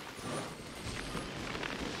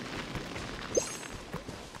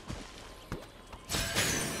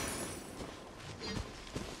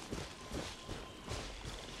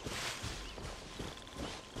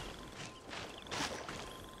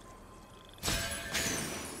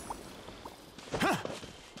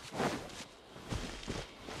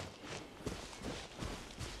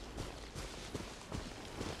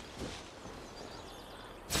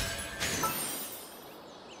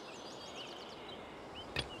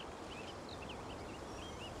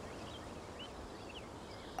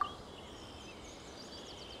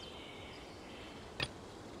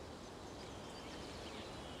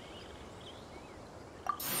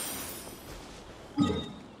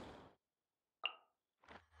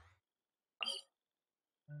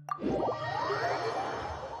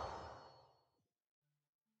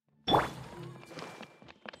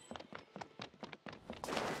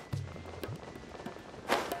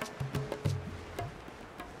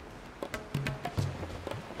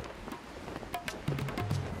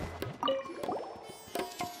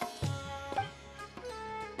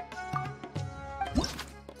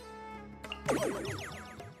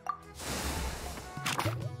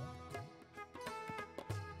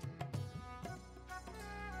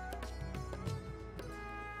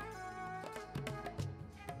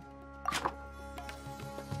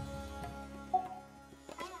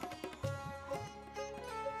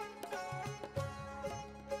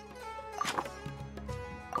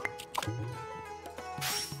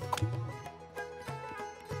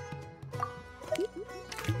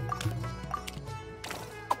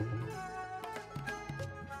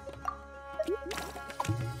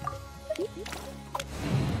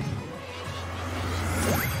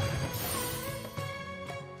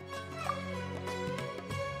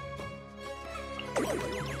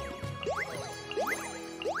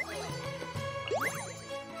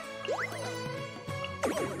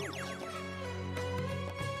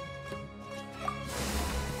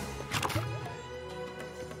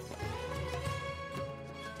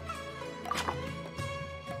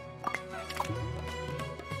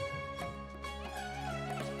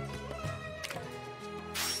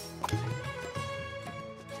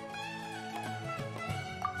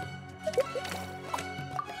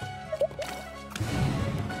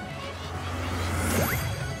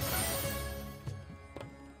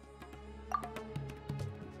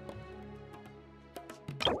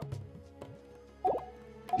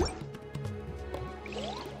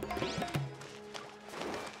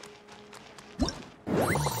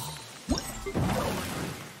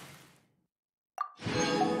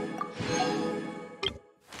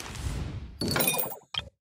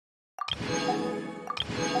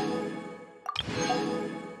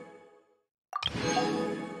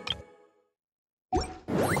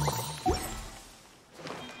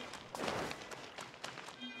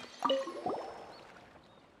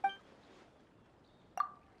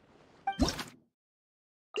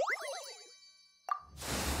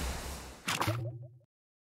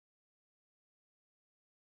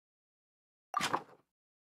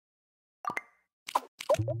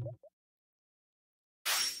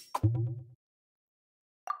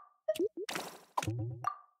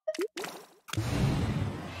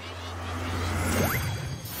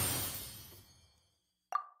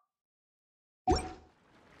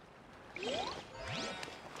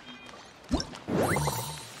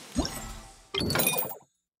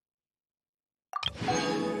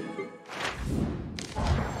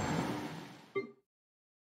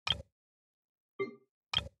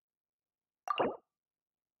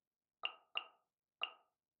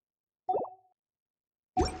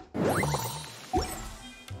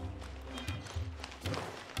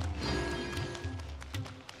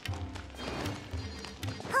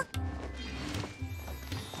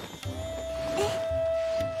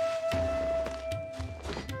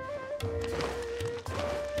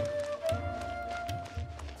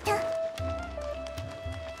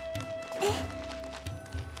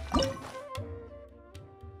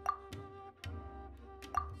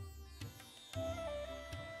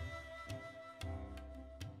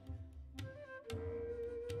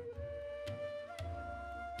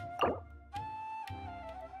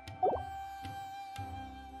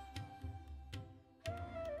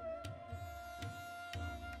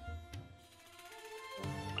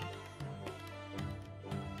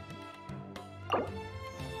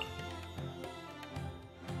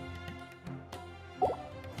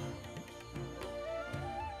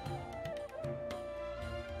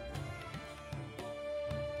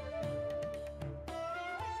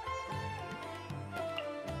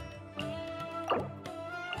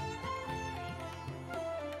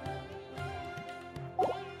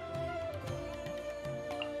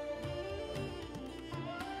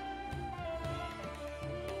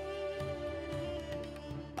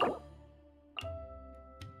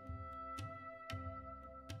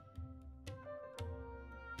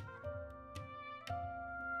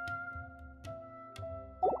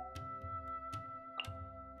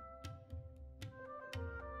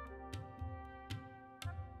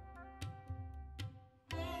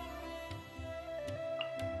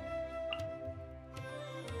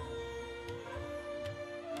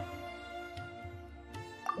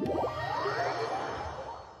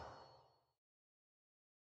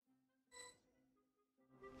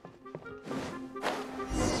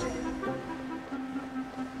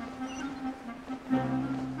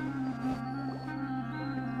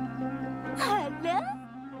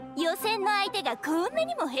予選の相手がこんな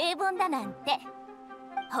にも平凡だなんて。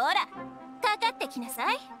ほらかかってきな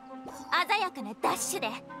さい。鮮やかなダッシュで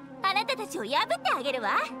あなたたちを破ってあげる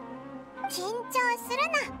わ。緊張する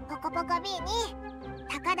なポコポコ B に。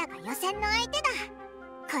たかだか予選の相手だ。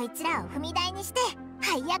こいつらを踏み台にして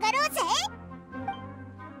這い上がろうぜ。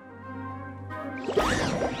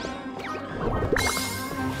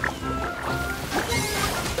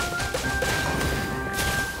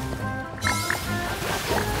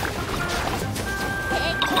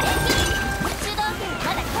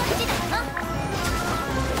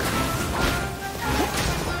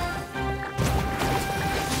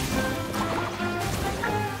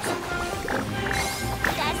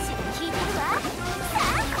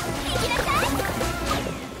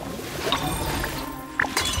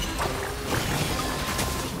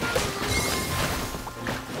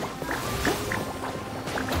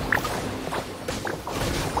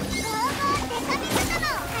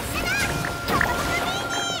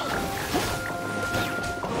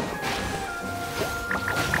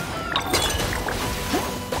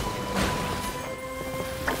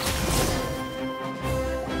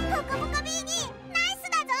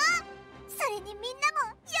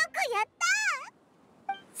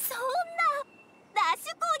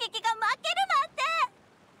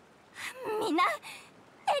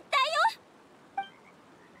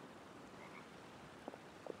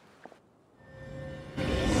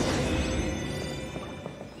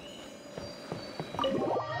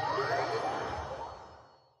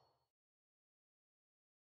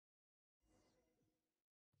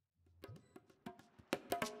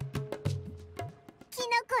キノ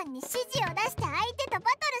コンに指示を出して相手とバト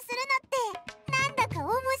ルするのってなんだか面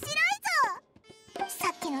白いぞ。さ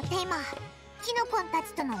っきのテーマ、キノコンた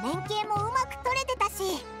ちとの連携もうまく取れてたし、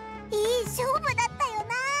いい勝負だったよ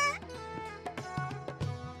な。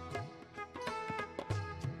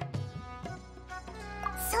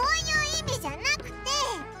そういう意味じゃなくて、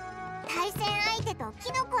対戦相手と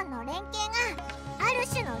キノコンの連携がある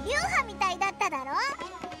種の流派みたいだっただろ。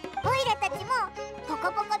オイラたちもポ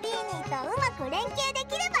コポコビーニーとうまく連携で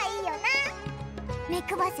きればいいよな。目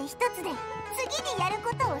くばせ一つで次にやる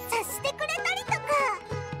ことを察してくれたりとか。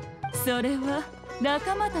それは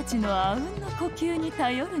仲間たちのあうんの呼吸に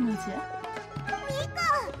頼るのじゃ。ミコ、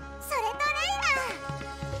それとレイラ、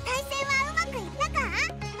対戦はうまくいったか？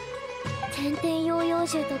天天ヨーヨー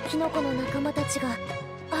獣とキノコの仲間たちが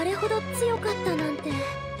あれほど強かったなんて。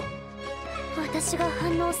私が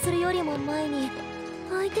反応するよりも前に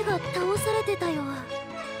相手が倒されてたよ。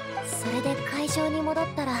それで会場に戻っ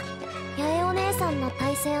たら、八重お姉さんの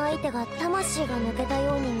対戦相手が魂が抜けた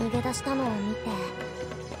ように逃げ出したのを見て、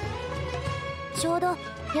ちょうど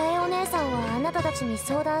八重お姉さんはあなたたちに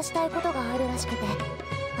相談したいことがあるらしくて、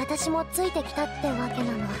私もついてきたってわけ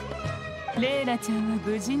なの。レイラちゃんは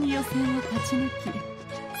無事に予選を勝ち抜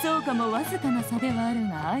き、そうかもわずかな差ではある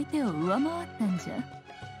が相手を上回ったんじゃ。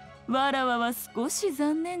わらわは少し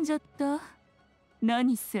残念じゃった。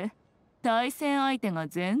何せ対戦相手が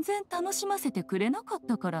全然楽しませてくれなかっ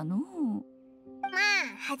たからの。まあ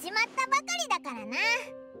始まったばかりだからな。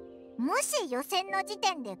もし予選の時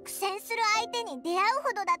点で苦戦する相手に出会うほ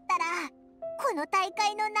どだったら、この大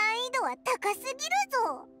会の難易度は高すぎる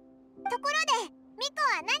ぞ。ところでミコ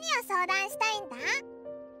は何を相談したいん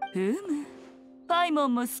だ？パイモ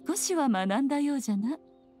ンも少しは学んだようじゃな。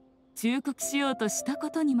忠告しようとしたこ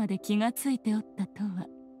とにまで気がついておったとは。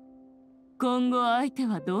今後相手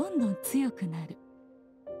はどんどん強くなる。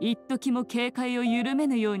一時も警戒を緩め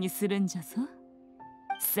ぬようにするんじゃぞ。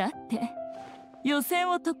さて、予選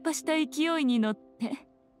を突破した勢いに乗って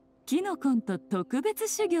キノコンと特別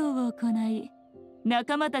修行を行い、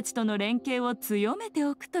仲間たちとの連携を強めて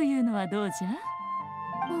おくというのはどうじゃ？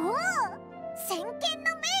おお、先見の明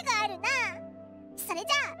があるな。それじゃ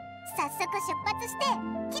あ早速出発して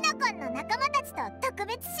キノコンの仲間たちと特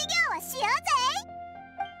別修行をしようぜ。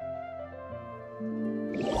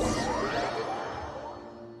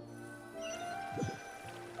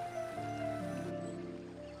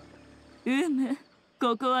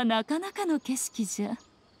ここはなかなかの景色じゃ。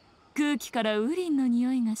空気からウリンの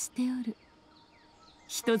匂いがしておる。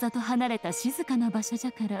人里離れた静かな場所じ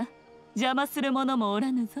ゃから邪魔する者もお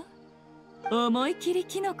らぬぞ。思い切り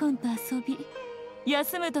キノコンと遊び、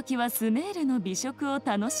休む時はスメールの美食を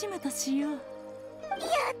楽しむとしよう。やったぜ！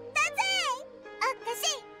おかし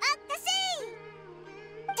いおかしい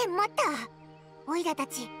って待った、オイラた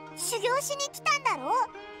ち修行しに来たんだろ。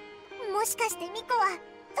もしかしてミコは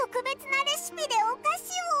特別なレシピでお菓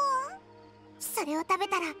子を。それを食べ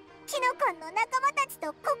たらキノコンの仲間たち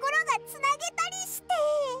と心がつなげたりして。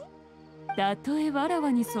たとえわらわ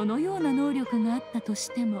にそのような能力があったとし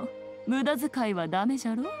ても、無駄遣いはダメじ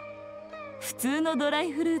ゃろ。普通のドラ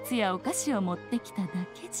イフルーツやお菓子を持ってきただ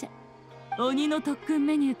けじゃ。鬼の特訓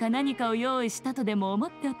メニューか何かを用意したとでも思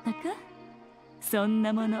っておったか。そん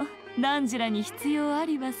なもの汝らに必要あ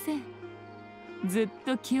りはせん。ずっ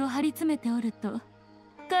と気を張り詰めておると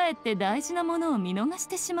かえって大事なものを見逃し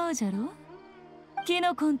てしまうじゃろ。キ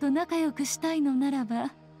ノコンと仲良くしたいのなら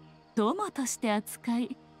ば友として扱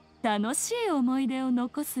い楽しい思い出を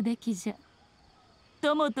残すべきじゃ。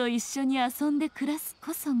友と一緒に遊んで暮らす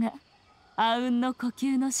こそがあうんの呼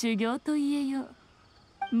吸の修行と言えよ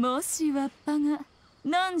う。もしわっぱが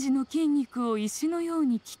汝の筋肉を石のよう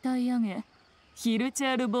に鍛え上げヒルチ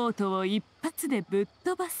ャールボートを一発でぶっ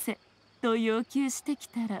飛ばせと要求してき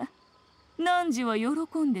たら汝は喜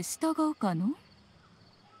んで従うかの？なんで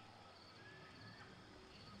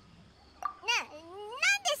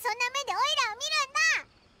そんな目でオイラを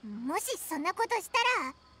見るんだ。もしそんなことした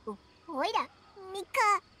らオイラ3日いや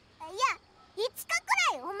5日く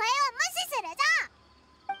らいお前を無視す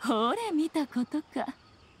るぞ。ほれ見たことか。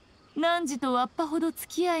汝とわっぱほど付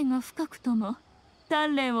き合いが深くとも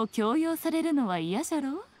鍛錬を強要されるのは嫌じゃ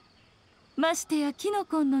ろ。ましてやキノ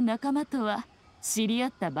コンの仲間とは知り合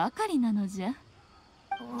ったばかりなのじゃ。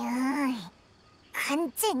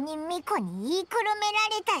完全にミコに言いくるめら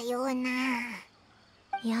れたような。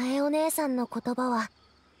八重お姉さんの言葉は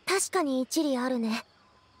確かに一理あるね。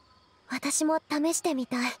私も試してみ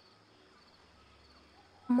たい。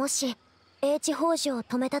もしH宝珠を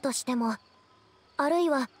止めたとしても、あるい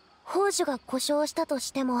は宝珠が故障したと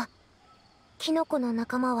しても、キノコの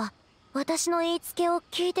仲間は私の言いつけを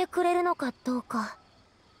聞いてくれるのかどうか。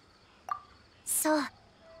そう、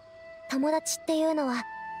友達っていうのは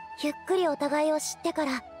ゆっくりお互いを知ってか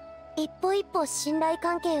ら一歩一歩信頼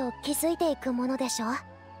関係を築いていくものでしょ。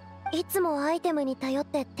いつもアイテムに頼っ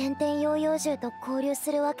て天々養養獣と交流す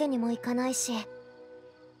るわけにもいかないし、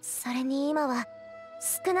それに今は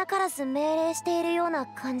少なからず命令しているような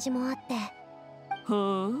感じもあって。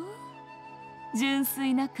ほう、純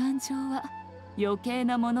粋な感情は余計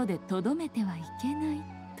なものでとどめてはいけない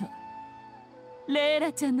と。レイ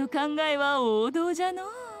ラちゃんの考えは王道じゃのう。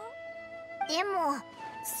でも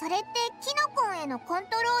それってキノコンへのコン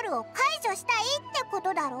トロールを解除したいってこ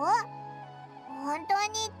とだろ。本当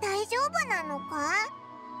に大丈夫なのか？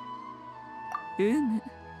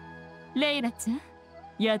レイラちゃん、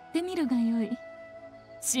やってみるがよい。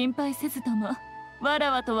心配せずともわ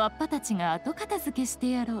らわとわっぱたちが後片付けして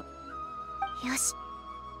やろう。よし、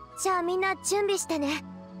じゃあみんな準備してね。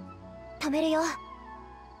止めるよ。確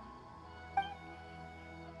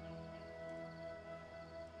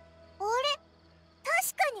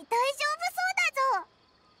かに大丈夫そうだぞ。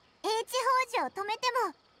H宝珠を止めても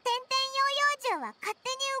天々養養獣は勝手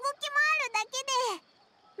に動き回るだけで、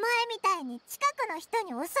前みたいに近くの人に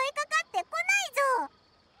襲いかかってこないぞ。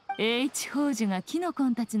H宝珠がキノコ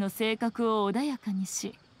ンたちの性格を穏やかに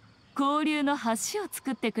し交流の橋を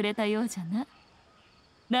作ってくれたようじゃな。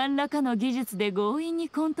何らかの技術で強引に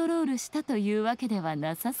コントロールしたというわけでは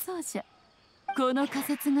なさそうじゃ。この仮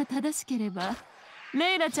説が正しければ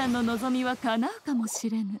レイラちゃんの望みは叶うかもし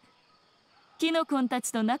れぬ。キノコンた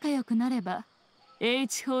ちと仲良くなれば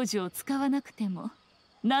H 宝珠を使わなくても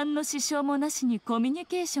何の支障もなしにコミュニ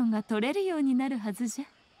ケーションが取れるようになるはずじゃ。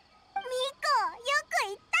ミコ、よく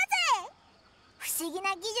言ったぜ。不思議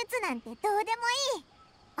な技術なんてどうでもいい。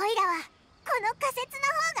オイラはこの仮説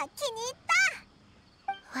の方が気に入っ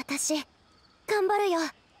た。私頑張るよ。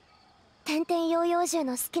天々養養獣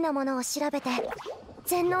の好きなものを調べて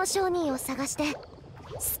全能商人を探して好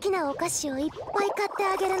きなお菓子をいっぱい買って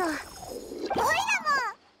あげるの。オイラも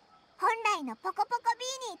本来のポコポコビ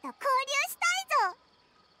ーニーと交流したいぞ。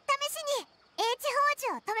試しに H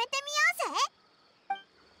宝珠を止めてみようぜ。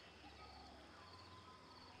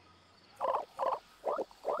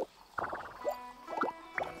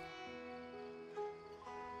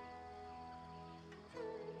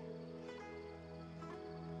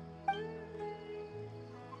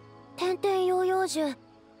天々養養獣、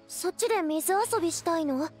そっちで水遊びしたい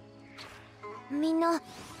の？みんな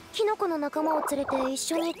キノコの仲間を連れて一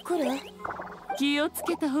緒に来る？気をつ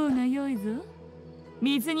けた方が良いぞ。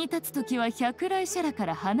水に立つ時は百来シャラか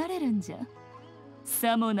ら離れるんじゃ。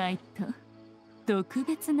さもないと特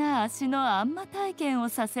別な足のあんま体験を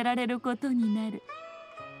させられることになる。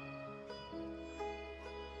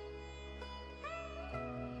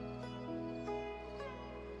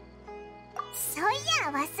そういや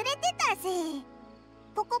忘れてたぜ。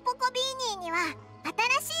ポコポコビーニーには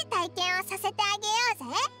新しい体験をさせてあげよ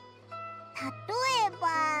うぜ。例えば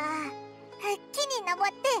木に登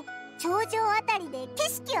って頂上あたりで景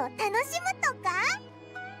色を楽しむとか。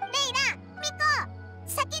レイラ、ミコ、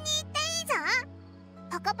先に行っていいぞ。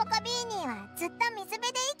ポコポコビー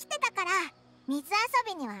辺で生きてたから水遊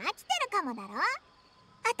びには飽きてるかもだろ。新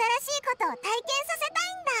しいことを体験させ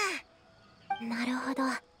たいんだ。なるほど。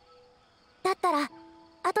だったら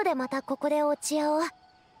後でまたここで落ち合おう。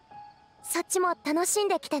そっちも楽しん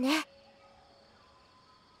できてね。さ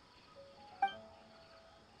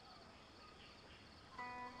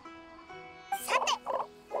て、バ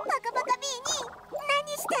カバカ B に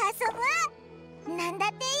何して遊ぶ？なんだっ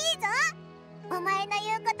ていいぞ。お前の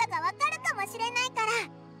言うことがわかるかもしれないから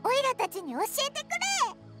オイラたちに教えてくれ。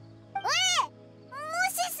おい、無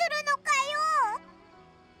視するのかよ。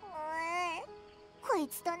こい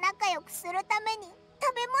つと仲良くするために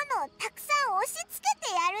食べ物をたくさん押し付け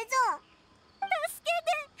てやるぞ。助け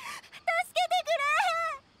てくれ。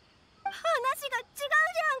話が違うじ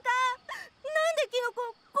ゃんか。なんでキノコ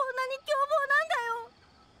こんなに凶暴なんだよ。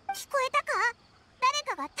聞こえたか？誰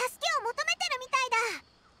かが助けを求めてるみたい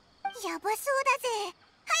だ。やばそうだぜ。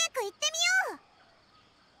早く行ってみよう。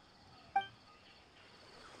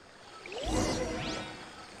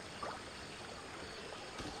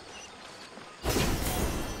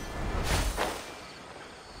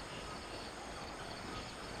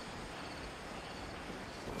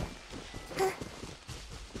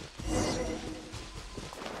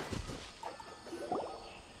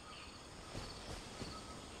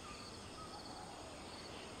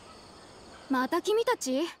また君た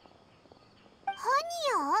ち？ハニヤ？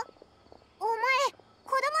お前、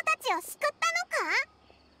子供たちを救ったの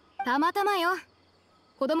か？たまたまよ。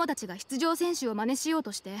子供たちが出場選手を真似しよう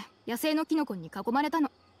として野生のキノコに囲まれた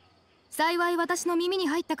の。幸い私の耳に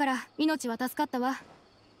入ったから命は助かったわ。危なす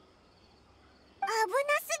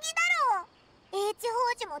ぎだろ。英知宝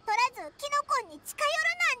珠も取らずキノコに近寄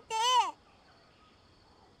る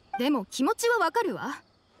なんて。でも気持ちはわかるわ。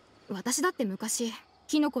私だって昔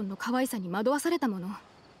キノコンの可愛さに惑わされたもの。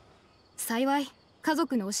幸い家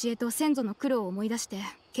族の教えと先祖の苦労を思い出して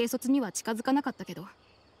軽率には近づかなかったけど、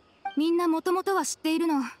みんなもともとは知っている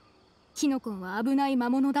の。キノコンは危ない魔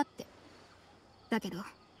物だって。だけど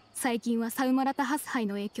最近はサウマラタハスハイ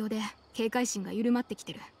の影響で警戒心が緩まってき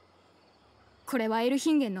てる。これはエル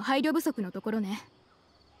ヒンゲンの配慮不足のところね。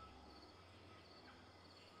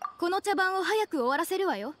この茶番を早く終わらせる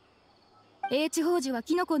わよ。英知宝珠は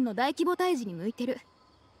キノコンの大規模退治に向いてる。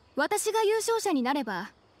私が優勝者になれ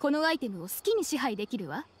ばこのアイテムを好きに支配できる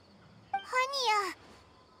わ。ハニヤ、何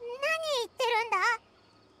言ってるんだ？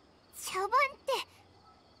茶番って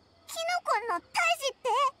キノコンの退治っ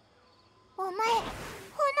て？お前、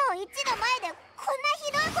炎一の前でこんな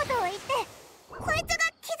ひどいことを言ってこいつ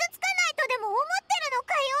が傷つかないとでも思ってるの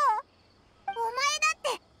かよ。お前だっ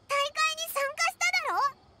て大会に参加しただろ。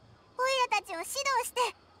オイラたちを指導して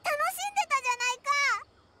楽しんでたじゃない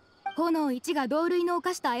か。炎一が同類の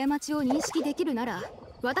犯した過ちを認識できるなら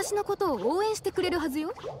私のことを応援してくれるはず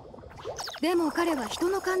よ。でも彼は人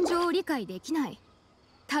の感情を理解できない。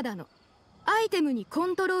ただのアイテムにコ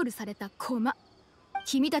ントロールされた駒。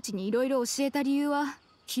君たちにいろいろ教えた理由は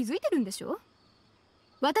気づいてるんでしょ？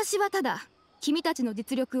私はただ君たちの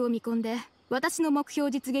実力を見込んで私の目標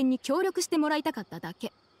実現に協力してもらいたかっただ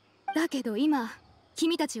け。だけど今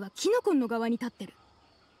君たちはキノコンの側に立ってる。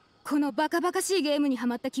このバカバカしいゲームにハ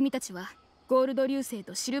マった君たちはゴールド流星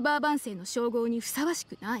とシルバーバン星の称号にふさわし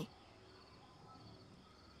くない。おい、行く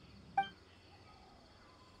なよ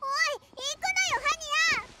ハニ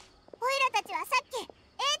ヤ。オイラたちはさっき英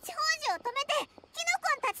知宝珠を止めてキノ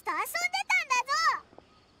コンたちと遊んでたんだ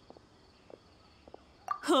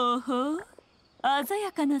ぞ。ほうほう、鮮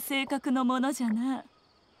やかな性格のものじゃな。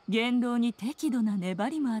言動に適度な粘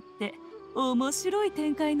りもあって面白い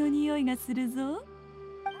展開の匂いがするぞ。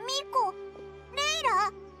ミコ、レイ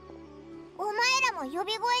ラ、お前らも呼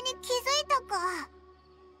び声に気づいたか。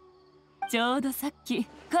ちょうどさっき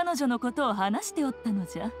彼女のことを話しておったの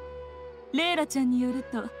じゃ。レイラちゃんによる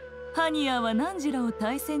とハニヤはナンジラを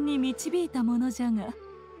対戦に導いたものじゃが、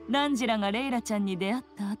ナンジラがレイラちゃんに出会っ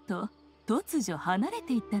た後突如離れ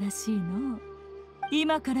ていったらしいの。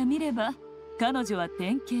今から見れば彼女は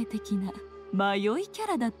典型的な迷いキャ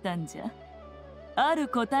ラだったんじゃ。ある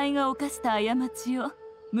個体が犯した過ちを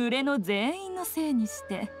群れの全員のせいにし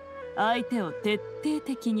て相手を徹底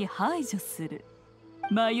的に排除する。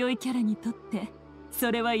迷いキャラにとってそ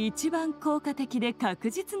れは一番効果的で確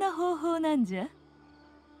実な方法なんじゃ。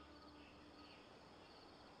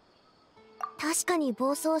確かに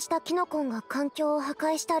暴走したキノコンが環境を破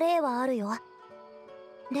壊した例はあるよ。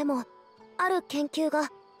でもある研究が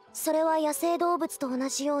それは野生動物と同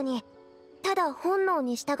じようにただ本能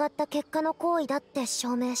に従った結果の行為だって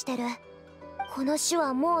証明してる。この種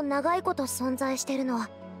はもう長いこと存在してるの。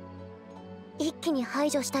一気に排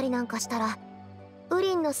除したりなんかしたらウ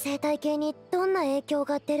リンの生態系にどんな影響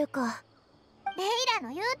が出るか。レイラ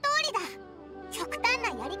の言う通りだ。極端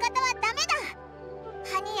なやり方はダメだ。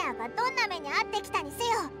ハニヤがどんな目に遭ってきたにせ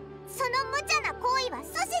よ、その無茶な行為は阻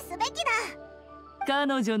止すべきだ。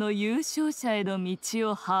彼女の優勝者への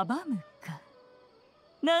道を阻むか。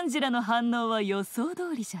ナンジラの反応は予想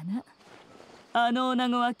通りじゃな。あの女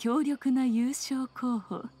子は強力な優勝候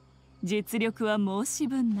補。実力は申し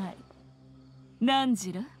分ない。ナン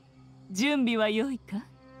ジラ、準備は良いか？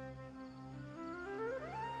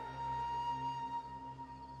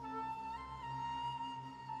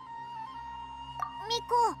ミ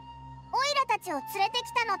コ、オイラたちを連れて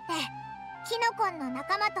きたのってキノコンの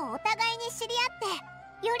仲間とお互いに知り合っ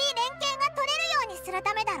てより連携が取れるようにする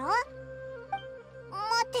ためだろ。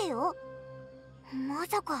待てよ、ま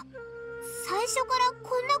さか最初から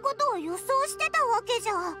こんなことを予想してたわけじ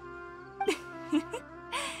ゃ。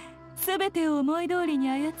全てを思い通りに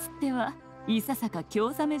操ってはいささか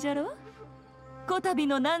興ざめじゃろ。こたび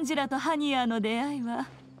のナンジラとハニヤの出会いは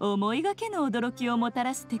思いがけの驚きをもた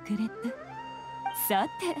らしてくれた。さ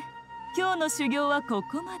て、今日の修行はこ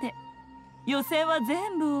こまで。予選は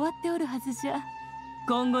全部終わっておるはずじゃ。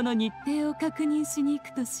今後の日程を確認しに行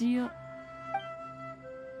くとしよう。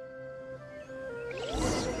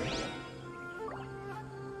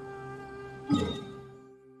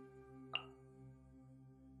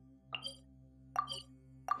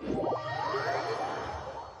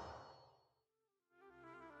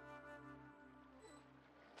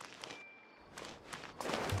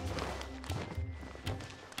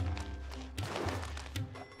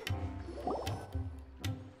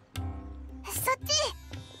そっち、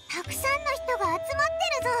たくさんの人が集まって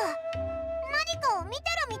るぞ。何かを見て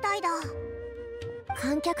るみたいだ。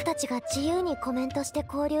観客たちが自由にコメントして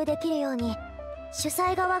交流できるように主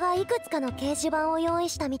催側がいくつかの掲示板を用意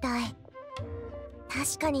したみたい。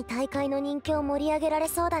確かに大会の人気を盛り上げられ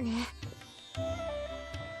そうだね。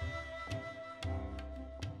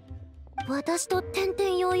私と天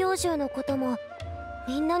々ヨーヨー獣のことも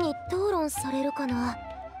みんなに討論されるかな。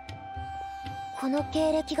この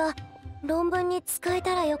経歴が論文に使え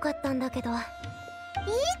たらよかったんだけど。いいと思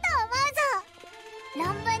う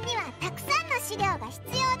ぞ。論文にはたくさんの資料が必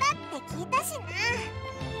要だって聞いたしな。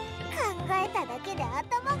考えただけで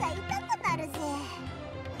頭が痛くなるぜ。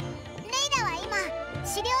レイラは今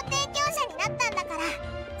資料提供者になったんだから、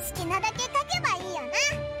好きなだけ書けばいいよ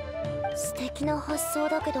な。素敵な発想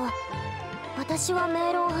だけど、私は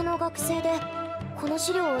明論派の学生でこの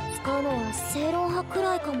資料を使うのは正論派く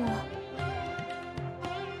らいかも。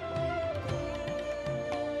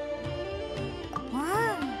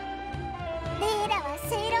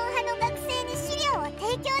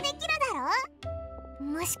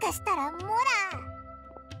もしかしたらモラ、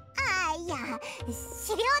いや、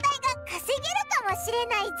資料代が稼げるかもしれ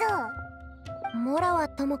ないぞ。モラは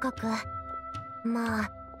ともかく、ま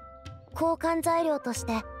あ交換材料とし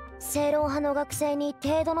て正論派の学生に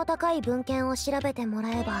程度の高い文献を調べても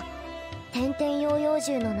らえば、天々ヨーヨー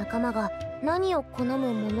獣の仲間が何を好む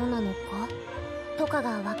ものなのかとか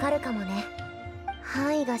がわかるかもね。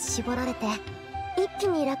範囲が絞られて一気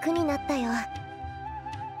に楽になったよ。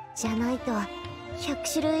じゃないと100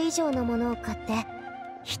種類以上のものを買って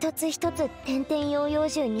一つ一つ天々ヨーヨー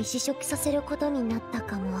獣に試食させることになった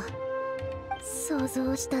かも。想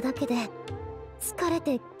像しただけで疲れ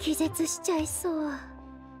て気絶しちゃいそう。そんな発想も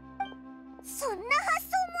あ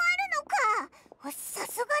るのか。さ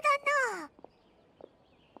すがだな。じ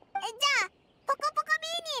ゃあポコポコビ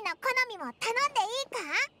ーニーの好みも頼んで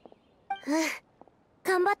いいか？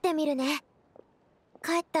頑張ってみるね。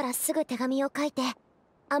帰ったらすぐ手紙を書いて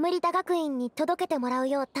アムリタ学院に届けてもらう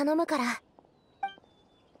よう頼むから。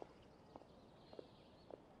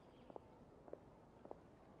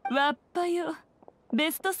わっぱよ、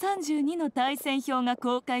ベスト32の対戦表が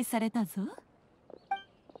公開されたぞ。も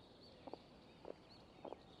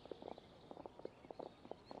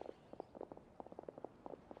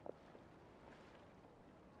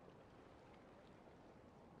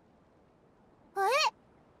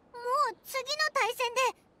う次の対戦で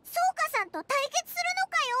ソーカさんと対決する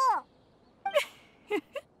のかよ。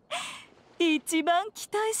一番期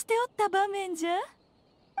待しておった場面じゃ。なんで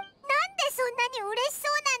そんなに嬉しそ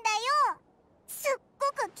うなんだよ。すっご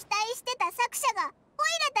く期待してた作者がオイ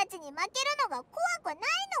ラたちに負けるのが怖くない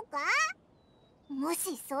のか？も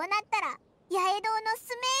しそうなったら八重堂の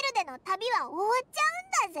スメールでの旅は終わっちゃ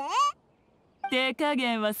うんだぜ。手加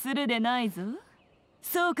減はするでないぞ。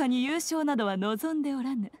そうかに優勝などは望んでお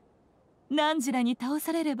らぬ。ナンジラに倒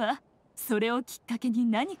されればそれをきっかけに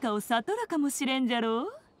何かを悟るかもしれんじゃろ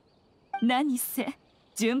う。何せ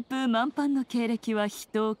順風満帆の経歴は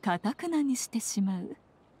人を堅くなにしてしまう。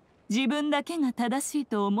自分だけが正しい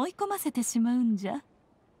と思い込ませてしまうんじゃ。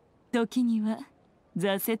時には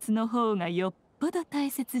挫折の方がよっぽど大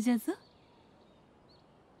切じゃぞ。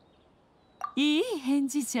いい返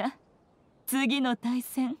事じゃ。次の対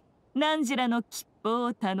戦、何時らの吉報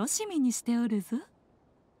を楽しみにしておるぞ。